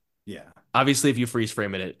frame it. Yeah, Obviously, if you freeze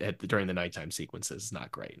frame it during the nighttime sequences, it's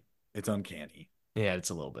not great. it's uncanny. Yeah, it's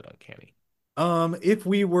a little bit uncanny. If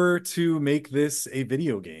we were to make this a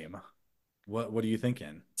video game, what are you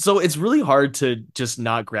thinking? So it's really hard to just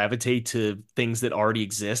not gravitate to things that already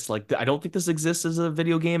exist. Like I don't think this exists as a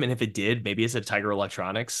video game, and if it did, maybe it's a Tiger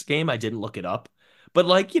Electronics game. I didn't look it up, but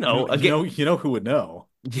like again, You know who would know?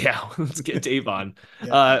 yeah, let's get Dave on.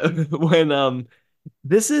 Yeah. When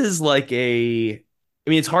this is like I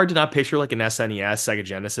mean, it's hard to not picture like an SNES, Sega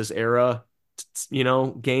Genesis era,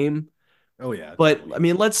 game. Oh yeah, But I totally.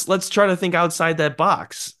 mean, let's try to think outside that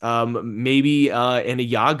box. Maybe an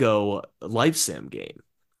Iago life sim game,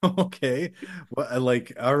 Okay. Well,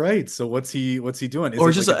 like, all right. So what's he doing? Is or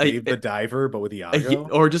it just like a Dave the Diver but with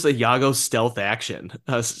Iago? or just a Iago stealth action,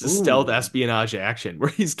 stealth Ooh, espionage action, where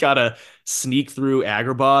he's got to sneak through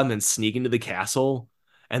Agrabah and then sneak into the castle,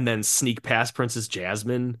 and then sneak past Princess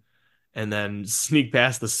Jasmine, and then sneak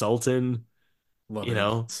past the Sultan. love You it.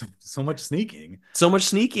 know, So much sneaking. so much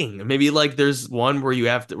sneaking. Maybe like there's one where you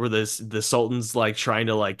have to where the Sultan's like trying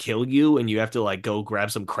to like kill you and you have to like go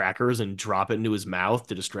grab some crackers and drop it into his mouth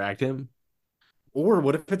to distract him. Or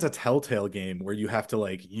what if it's a telltale game where you have to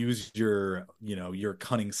like use your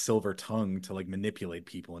cunning silver tongue to like manipulate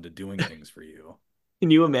people into doing things for you? Can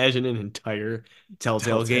you imagine an entire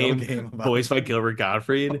Telltale Telltale game game about voiced by Gilbert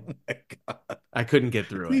oh Gottfried? my God. I couldn't get Is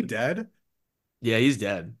through he it. dead? Yeah, he's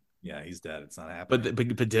dead. Yeah, he's dead. It's not But happening.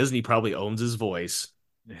 but Disney probably owns his voice.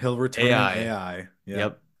 He'll return in AI. AI.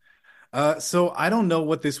 Yep. Yep. So I don't know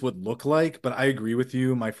what this would look like, but I agree with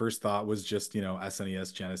you. My first thought was just,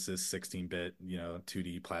 SNES, Genesis, 16-bit,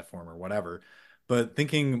 2D platform or whatever. But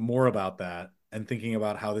thinking more about that and thinking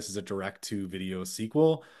about how this is a direct to video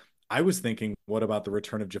sequel, I was thinking, what about the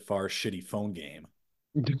Return of Jafar's shitty phone game?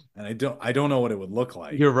 And I don't know what it would look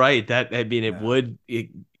You're like. right. That I mean, it Yeah. would.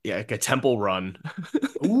 yeah, like a Temple Run.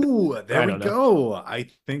 Ooh, there I we don't know. go. I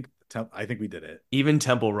think we did it. Even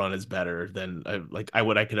Temple Run is better than like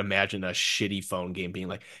I could imagine a shitty phone game being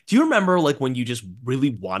like. Do you remember like when you just really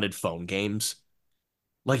wanted phone games?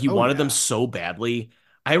 Like you Oh wanted them yeah. so badly.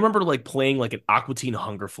 I remember like playing like an Aqua Teen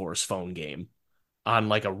Hunger Force phone game on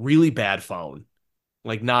like a really bad phone,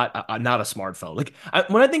 like not a smartphone.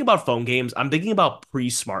 When I think about phone games, I'm thinking about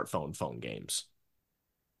pre-smartphone phone games.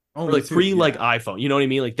 Oh, Or me like too. pre like Yeah. iPhone. You know what I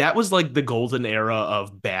mean? Like that was like the golden era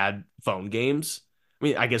of bad phone games. I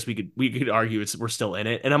mean, I guess we could argue we're still in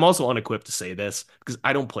it. And I'm also unequipped to say this because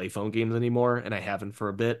I don't play phone games anymore and I haven't for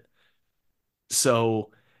a bit.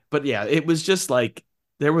 So, but yeah, it was just like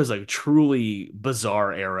there was a truly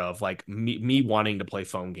bizarre era of like me wanting to play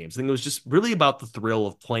phone games. I think it was just really about the thrill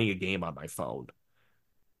of playing a game on my phone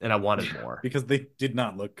and I wanted more. Because they did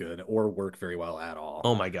not look good or work very well at all.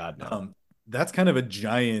 Oh my God, no. Um, that's kind of a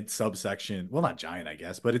giant subsection. Well, not giant, I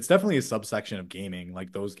guess, but it's definitely a subsection of gaming,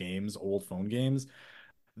 like those games, old phone games,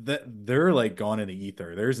 that they're like gone in the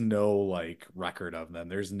ether. There's no like record of them.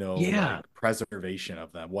 There's no Yeah. like preservation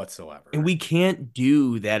of them And whatsoever. we can't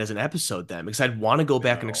do that as an episode then because I'd want to go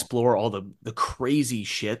back and No. explore all the crazy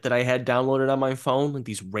shit that I had downloaded on my phone, like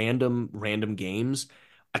these random games.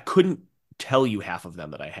 I couldn't tell you half of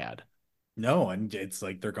them that I had. No, and it's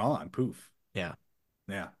like they're gone. Poof. Yeah.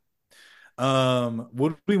 Yeah.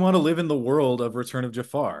 Would we want to live in the world of Return of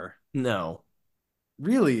Jafar? No.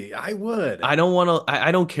 Really, I would. I don't want to.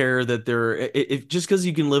 I don't care that there. If just because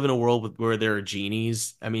you can live in a world where there are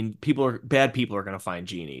genies, I mean, bad people are going to find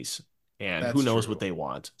genies, and who That's knows what true. they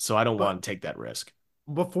want. So I don't But want to take that risk.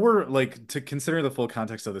 before, like, to consider the full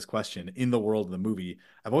context of this question in the world of the movie,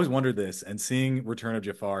 I've always wondered this, and seeing Return of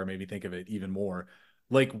Jafar made me think of it even more.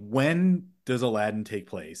 Like, when does Aladdin take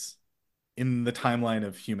place in the timeline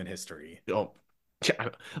of human history? Oh,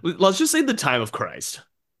 let's just say the time of Christ.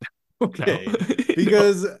 No, Okay, no,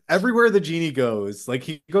 because everywhere the genie goes, like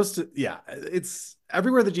he goes to, yeah, it's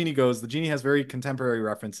everywhere the genie goes, the genie has very contemporary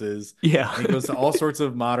references, yeah, and he goes to all sorts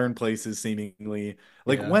of modern places, seemingly.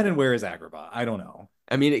 Like, yeah. when and where is Agrabah? I don't know.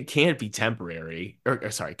 I mean, it can't be temporary,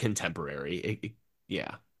 or sorry, contemporary.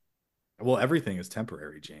 Yeah. Well, everything is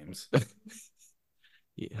temporary, James.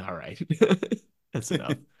 Yeah, all right, that's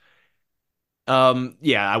enough.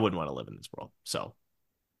 Yeah, I wouldn't want to live in this world. So,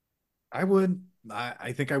 I would.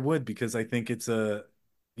 I think I would because I think it's a.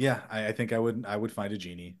 Yeah, I think I would find a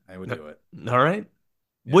genie. I would do it. all right.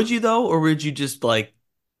 Yeah. Would you though, or would you just like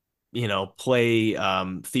play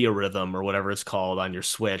Theorhythm or whatever it's called on your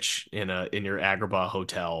Switch in your Agrabah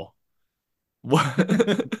hotel? What?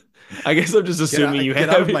 I guess I'm just assuming you Get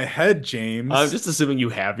out have of my it. head, I'm James. just assuming you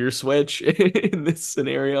have your Switch in this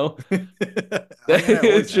scenario. I It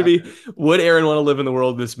always should have be, it. would Aaron want to live in the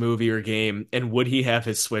world of this movie or game, and would he have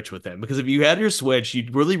his Switch with him? Because if you had your Switch, you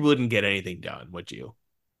really wouldn't get anything done, would you?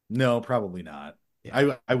 No, probably not.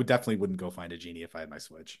 Yeah, I would definitely wouldn't go find a genie if I had my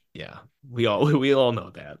Switch. yeah. We all know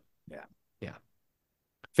that. Yeah. Yeah.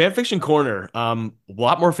 Fan fiction corner. A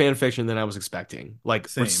lot more fan fiction than I was expecting. Like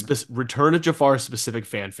Same. Return of Jafar specific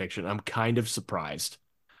fan fiction. I'm kind of surprised.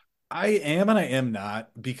 I am and I am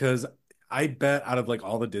not because I bet out of like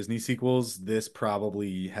all the Disney sequels, this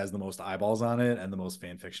probably has the most eyeballs on it and the most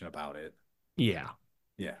fan fiction about it. Yeah.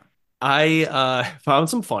 Yeah. I found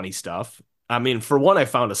some funny stuff. I mean, for one, I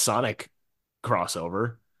found a Sonic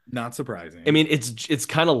crossover. Not I surprising. mean, it's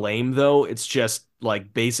kind of lame though. It's just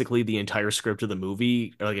like basically the entire script of the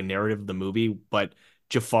movie, or like a narrative of the movie, but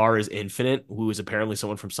Jafar is Infinite, who is apparently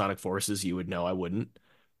someone from Sonic Forces. You would know, I wouldn't.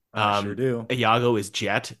 I sure do. Iago is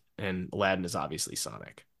Jet, and Aladdin is obviously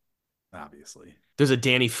Sonic. Obviously. There's a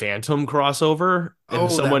Danny Phantom crossover, and Oh,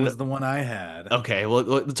 that someone. was the one I had. Okay, well,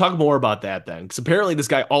 let's talk more about that then, because apparently this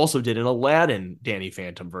guy also did an Aladdin Danny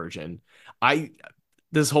Phantom version. I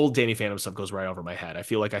This whole Danny Phantom stuff goes right over my head. I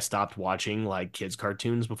feel like I stopped watching like kids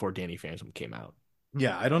cartoons before Danny Phantom came out.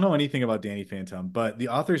 Yeah, I don't know anything about Danny Phantom, but the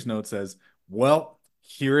author's note says, well,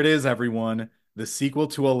 here it is, everyone. The sequel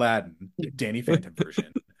to Aladdin, Danny Phantom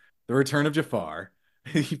version, The Return of Jafar.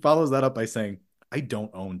 He follows that up by saying, I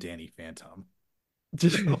don't own Danny Phantom.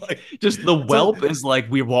 just, Like, just the so whelp is like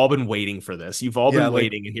we've all been waiting for this. You've all yeah, been like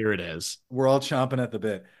waiting, and here it is. we're all chomping at the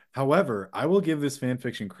bit. However, I will give this fan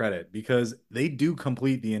fiction credit because they do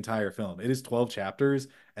complete the entire film. It is 12 chapters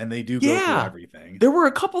and they do go through Yeah, everything. there were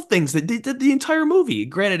a couple things that they did the entire movie.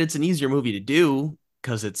 Granted, it's an easier movie to do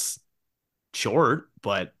because it's short,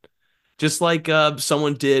 but just like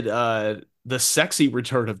someone did the sexy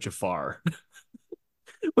Return of Jafar,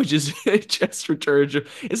 which is just Return of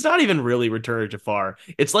Jafar. It's not even really Return of Jafar.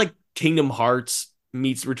 It's like Kingdom Hearts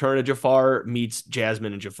meets Return of Jafar meets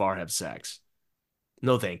Jasmine and Jafar have sex.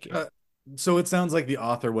 No, thank you. So it sounds like the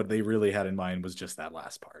author, what they really had in mind was just that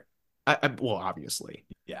last part. Well, obviously.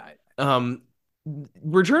 Yeah. Um,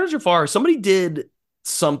 Return of Jafar, somebody did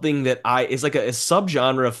something that I is like a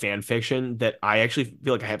subgenre of fan fiction that I actually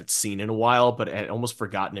feel like I haven't seen in a while, but I had almost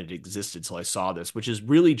forgotten it existed till I saw this, which is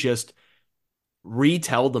really just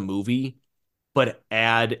retell the movie, but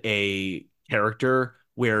add a character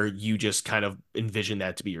where you just kind of envision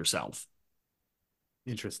that to be yourself.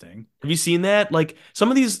 Interesting. Have you seen that? Like some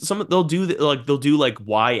of these, they'll do they'll do like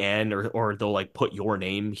YN or they'll like put your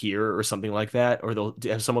name here or something like that, or they'll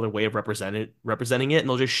have some other way of representing it, and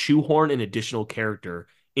they'll just shoehorn an additional character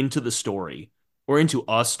into the story or into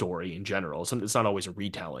a story in general. It's not always a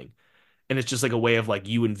retelling, and it's just like a way of like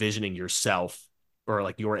you envisioning yourself or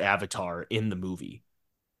like your avatar in the movie.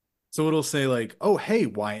 So it'll say like, "Oh, hey,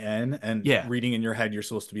 YN," and Yeah. reading in your head, you're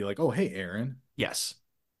supposed to be like, "Oh, hey, Aaron." Yes.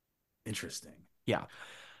 Interesting. Yeah.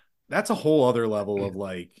 That's a whole other level of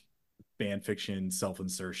like fan fiction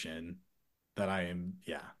self-insertion that I am,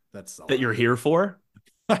 yeah, that's a That lot. you're here for.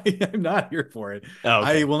 I am not here for it. Oh,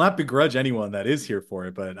 I okay. will not begrudge anyone that is here for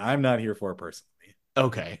it, but I'm not here for it personally.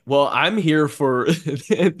 Okay. Well, I'm here for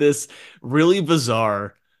this really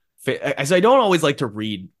bizarre. As I don't always like to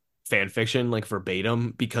read fan fiction like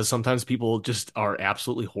verbatim because sometimes people just are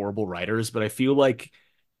absolutely horrible writers, but I feel like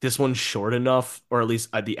this one's short enough, or at least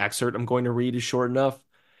the excerpt I'm going to read is short enough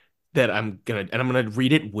that I'm gonna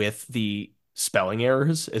read it with the spelling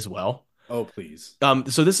errors as well. Oh, please.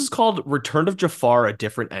 So this is called Return of Jafar, a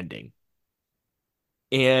different ending.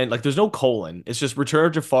 And like there's no colon. It's just Return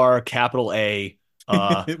of Jafar, capital A,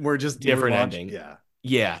 We're different launched. ending. Yeah.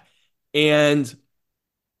 Yeah. And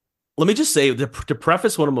let me just say to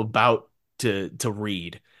preface what I'm about to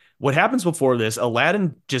read. What happens before this,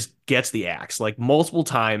 Aladdin just gets the axe like multiple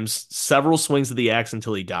times, several swings of the axe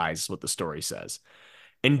until he dies, is what the story says.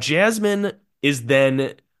 And Jasmine is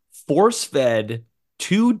then force-fed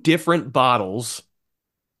two different bottles,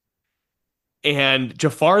 and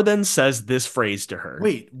Jafar then says this phrase to her.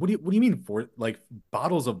 Wait, what do you mean for like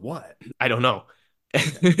bottles of what? I don't know.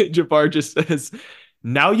 Okay. Jafar just says,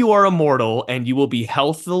 "Now you are immortal, and you will be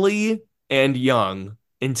healthily and young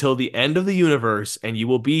until the end of the universe, and you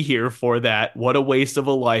will be here for that. What a waste of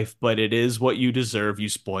a life, but it is what you deserve, you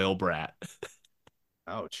spoil brat."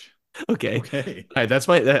 Ouch. Okay. Okay. All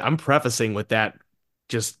right, I'm prefacing with that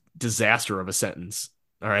just disaster of a sentence.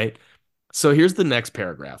 All right. So here's the next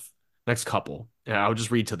paragraph, next couple. And I'll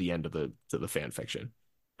just read to the end of the fan fiction.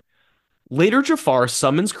 Later, Jafar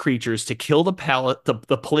summons creatures to kill the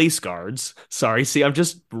place guards. Sorry, see, I'm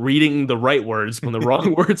just reading the right words when the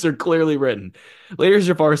wrong words are clearly written. Later,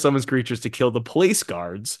 Jafar summons creatures to kill the place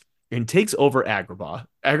guards and takes over Agrabah.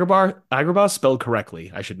 Agrabah spelled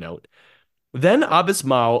correctly, I should note. Then Abbas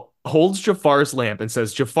Mal holds Jafar's lamp and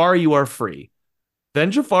says, "Jafar, you are free."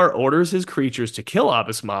 Then Jafar orders his creatures to kill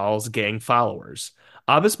Abbas Mal's gang followers.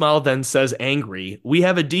 Abbas Mal then says, angry, "We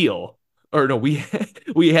have a deal." Or no, we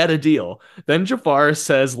had a deal. Then Jafar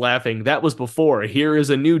says, laughing, "That was before. Here is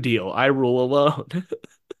a new deal. I rule alone."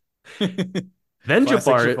 Then Classic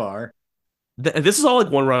Jafar, Jafar. this is all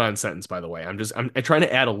like one run-on sentence, by the way. I'm trying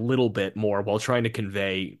to add a little bit more while trying to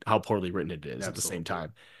convey how poorly written it is at the same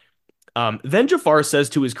Absolutely. time. Then Jafar says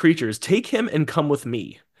to his creatures, "Take him and come with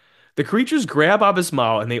me." The creatures grab Abbas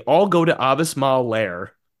Mal and they all go to Abbas Mal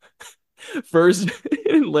Lair. First,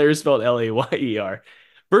 Lair spelled Layer.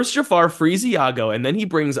 First, Jafar frees Iago and then he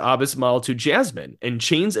brings Abbas Mal to Jasmine and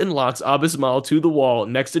chains and locks Abbas Mal to the wall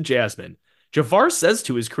next to Jasmine. Jafar says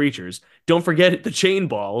to his creatures, "Don't forget the chain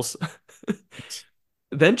balls."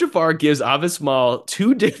 Then Jafar gives Abbas Mal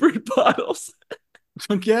two different bottles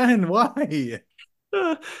Again, why?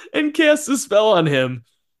 and casts a spell on him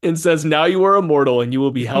and says, "Now you are immortal and you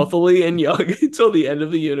will be healthily and young until the end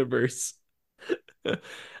of the universe."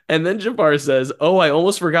 And then Jafar says, "Oh, I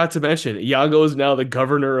almost forgot to mention, Iago is now the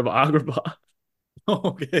governor of Agrabah."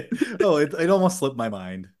 Okay. Oh, it almost slipped my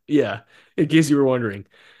mind. Yeah, in case you were wondering.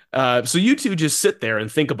 So you two just sit there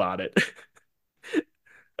and think about it.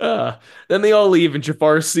 Uh, then they all leave, and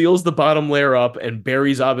Jafar seals the bottom layer up and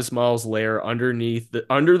buries Abismal's lair under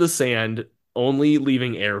the sand, only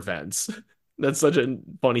leaving air vents. That's such a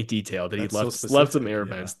funny detail that he That's so left some specific. air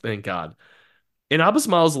Yeah. vents. Thank God. In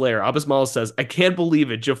Abismal's lair, Abismal says, "I can't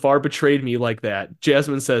believe it. Jafar betrayed me like that."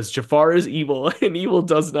 Jasmine says, "Jafar is evil, and evil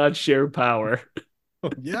does not share power." Oh,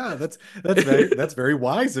 yeah, that's very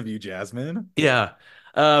wise of you, Jasmine. Yeah.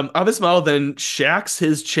 Abismal then shacks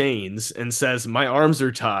his chains and says, "My arms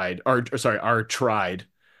are tied, or sorry, are tried."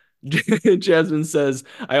 Jasmine says,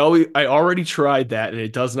 I already tried that and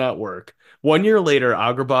it does not work. 1 year later,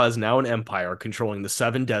 Agrabah is now an empire controlling the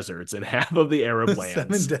seven deserts and half of the Arab The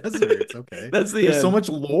seven lands. deserts. Okay. That's the There's so end. much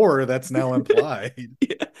lore that's now implied.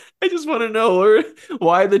 Yeah, I just want to know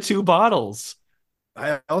why the two bottles.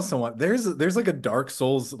 I also want there's like a Dark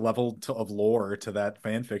Souls level of lore to that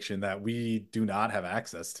fan fiction that we do not have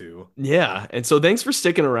access to. Yeah, and so thanks for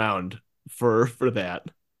sticking around for that.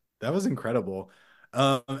 That was incredible.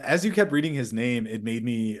 As you kept reading his name, it made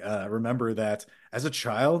me remember that as a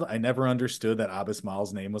child, I never understood that Abbas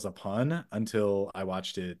Mal's name was a pun until I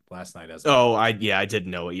watched it last night as an Oh, adult. I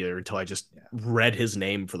didn't know it either until I just Yeah, read his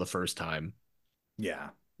name for the first time. yeah,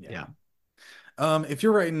 yeah. Yeah. If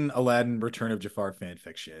you're writing Aladdin Return of Jafar fan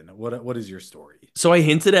fiction, what is your story? So I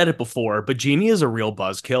hinted at it before, but Genie is a real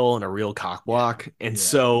buzzkill and a real Yeah, cockblock. And yeah.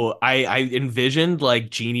 so I envisioned like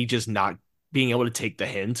Genie just not being able to take the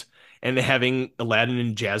hint and having Aladdin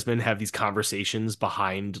and Jasmine have these conversations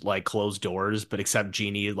behind like closed doors, but except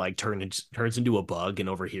Genie like turns into a bug and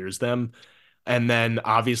overhears them. And then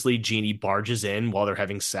obviously Genie barges in while they're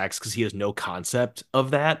having sex because he has no concept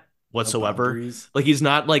of that Of whatsoever. boundaries. Like he's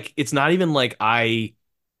not like it's not even like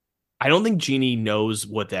I don't think Genie knows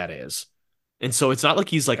what that is. And so it's not like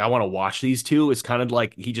he's like, I want to watch these two. It's kind of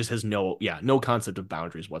like he just has no concept of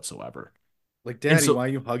boundaries whatsoever. Like, And Daddy, so, why are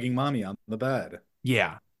you hugging mommy on the bed?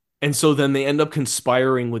 yeah. And so then they end up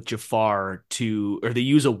conspiring with Jafar or they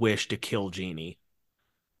use a wish to kill Genie.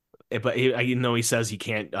 But he says he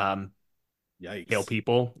can't kill Yikes.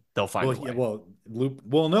 people. They'll find Well, a yeah, way. well, Loop.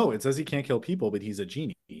 Well, no, it says he can't kill people, but he's a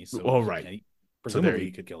genie, so All he right. can. So there Presumably, you,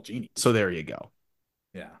 he could kill so genies. there you go.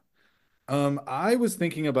 Yeah. I was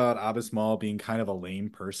thinking about Abbas Mal being kind of a lame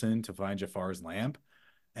person to find Jafar's lamp,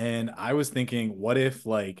 and I was thinking, what if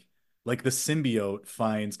like the symbiote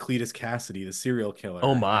finds Cletus Cassidy, the serial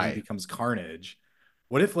Oh killer, and he my. becomes Carnage?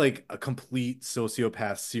 What if like a complete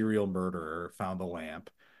sociopath serial murderer found the lamp,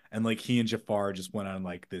 and like he and Jafar just went on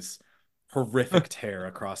like this horrific tear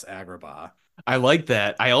across Agrabah? I like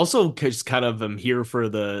that. I also just kind of am here for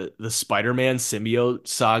the Spider-Man symbiote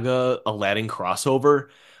saga Aladdin crossover,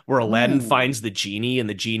 where Aladdin Ooh, finds the genie and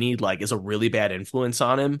the genie like is a really bad influence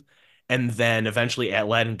on him, and then eventually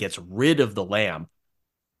Aladdin gets rid of the lamp,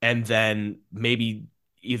 and then maybe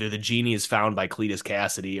either the genie is found by Cletus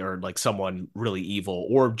Cassidy or like someone really evil,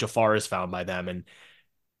 or Jafar is found by them, and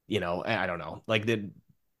I don't know, like the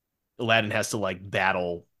Aladdin has to like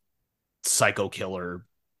battle psycho killer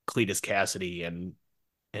Cletus Cassidy and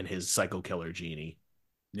his psycho killer genie.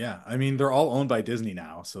 yeah. I mean, they're all owned by Disney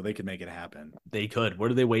now, so they could make it happen. They could.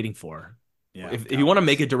 What are they waiting for? Yeah, If you want to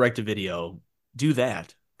make cowards. a direct to video, do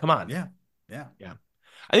that. Come on. Yeah, yeah. Yeah.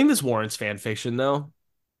 I think this warrants fan fiction though.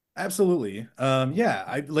 Absolutely. Yeah,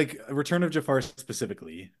 I like Return of Jafar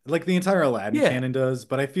specifically. Like the entire Aladdin Yeah. canon does,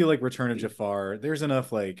 but I feel like Return of Jafar, there's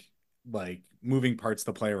enough like moving parts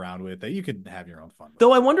to play around with that you could have your own fun with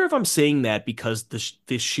Though I it. wonder if I'm saying that because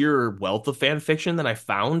the sheer wealth of fan fiction that I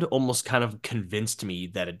found almost kind of convinced me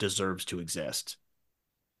that it deserves to exist.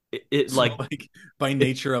 It So like like by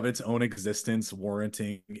it nature of its own existence,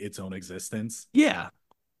 warranting its own existence. yeah.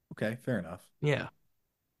 Okay, fair enough. Yeah.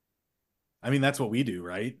 I mean, that's what we do,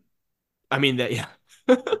 right? I mean that yeah.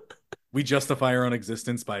 We justify our own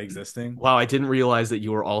existence by existing. Wow, I didn't realize that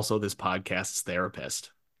you were also this podcast's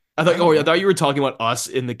therapist. I don't I know. thought you were talking about us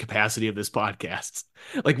in the capacity of this podcast.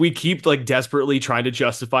 Like we keep like desperately trying to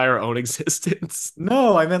justify our own existence.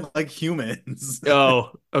 No, I meant like humans.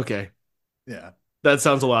 Oh, okay. Yeah. That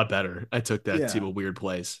sounds a lot better. I took that to Yeah. a weird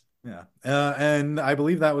place. Yeah. And I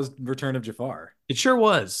believe that was Return of Jafar. It sure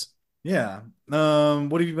was. Yeah.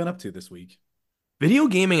 What have you been up to this week? Video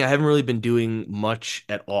gaming, I haven't really been doing much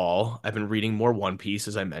at all. I've been reading more One Piece,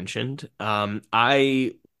 as I mentioned.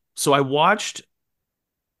 So I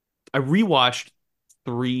rewatched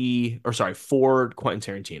four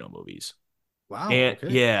Quentin Tarantino movies. Wow. And Okay.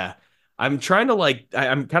 yeah, I'm trying to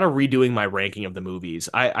I'm kind of redoing my ranking of the movies.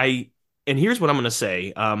 And here's what I'm gonna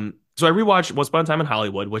say. So I rewatched Once Upon a Time in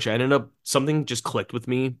Hollywood, which I ended up something just clicked with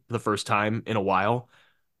me for the first time in a while.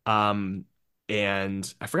 Um,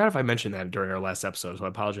 and I forgot if I mentioned that during our last episode, so I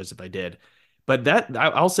apologize if I did. But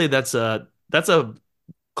I'll say that's a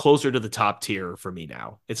closer to the top tier for me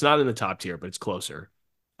now. It's not in the top tier, but it's closer.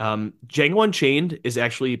 Django Unchained is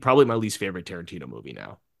actually probably my least favorite Tarantino movie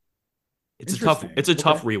now. It's Interesting. a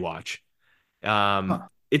tough Okay. rewatch. Um, Huh.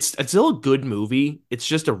 it's still a good movie. It's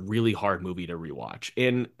just a really hard movie to rewatch.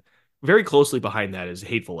 And very closely behind that is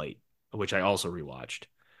Hateful Eight, which I also rewatched.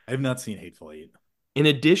 I have not seen Hateful Eight. In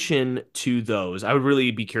addition to those, I would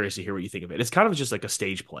really be curious to hear what you think of it. It's kind of just like a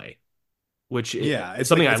stage play, which Yeah, it's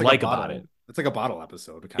something I it's like a like about it. bottle. It's like a bottle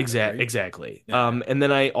episode, kind of, right? Exactly. Yeah, yeah. And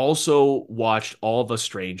then I also watched All the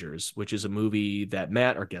Strangers, which is a movie that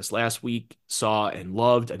Matt, our guest last week, saw and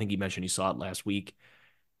loved. I think he mentioned he saw it last week,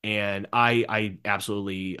 and I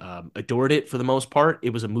absolutely adored it for the most part. It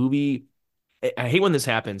was a movie. I hate when this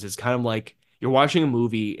happens. It's kind of like you're watching a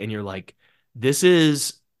movie and you're like, this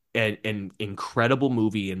is an incredible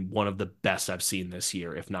movie and one of the best I've seen this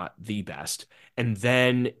year, if not the best. And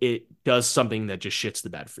then it does something that just shits the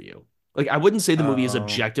bed for you. Like, I wouldn't say the movie is Oh,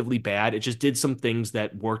 objectively bad. It just did some things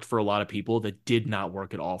that worked for a lot of people that did not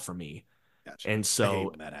work at all for me. gotcha. And I hate so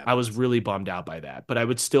when that I was happens. really bummed out by that. But I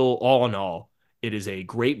would still, all in all, it is a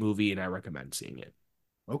great movie and I recommend seeing it.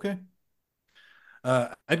 Okay.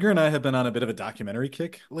 Edgar and I have been on a bit of a documentary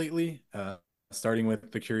kick lately, starting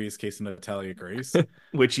with The Curious Case of Natalia Grace.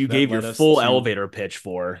 Which you That gave your led us full to, elevator pitch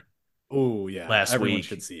for oh, yeah, last everyone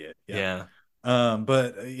should week. see it. Yeah. Yeah.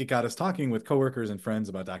 But it got us talking with coworkers and friends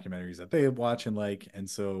about documentaries that they watch and like. And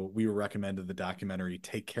so we were recommended the documentary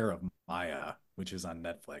Take Care of Maya, which is on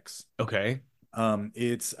Netflix. Okay.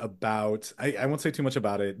 It's about, I won't say too much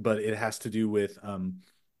about it, but it has to do with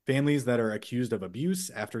families that are accused of abuse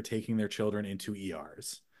after taking their children into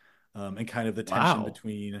ERs, and kind of the tension Wow.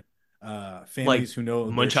 between Like families who know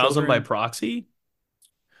their Munchausen by children, proxy?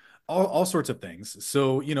 all sorts of things.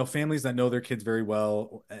 So, families that know their kids very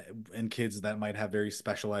well, and kids that might have very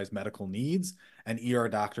specialized medical needs, and ER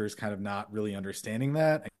doctors kind of not really understanding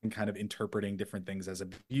that and kind of interpreting different things as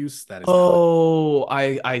abuse that is not. Oh,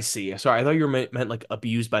 I see. Sorry, I thought you meant like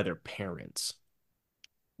abused by their parents.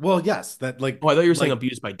 Well, yes, that Oh, I thought you were saying like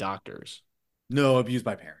abused by doctors. no, abused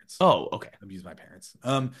by parents. Oh, okay. Abused by parents.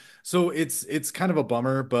 So it's kind of a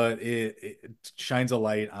bummer, but it shines a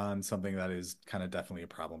light on something that is kind of definitely a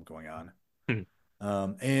problem going on.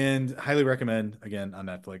 Hmm. And highly recommend again on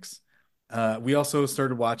Netflix. We also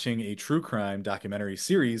started watching a true crime documentary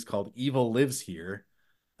series called Evil Lives Here,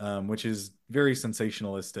 which is very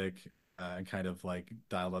sensationalistic, and kind of like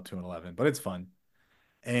dialed up to an 11, but it's fun.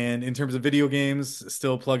 And in terms of video games,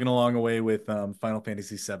 still plugging along away with Final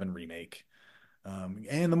Fantasy VII Remake.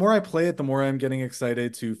 And the more I play it, the more I'm getting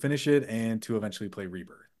excited to finish it and to eventually play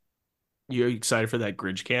Rebirth. You excited for that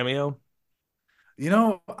Grinch cameo?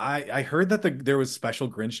 I heard that there was special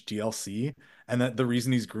Grinch DLC, and that the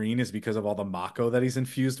reason he's green is because of all the Mako that he's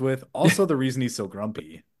infused with. Also, the reason he's so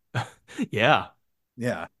grumpy. Yeah.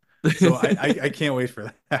 Yeah. So I can't wait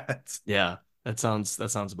for that. Yeah. That sounds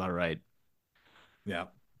about right. Yeah.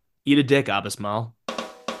 Eat a dick, Abismal.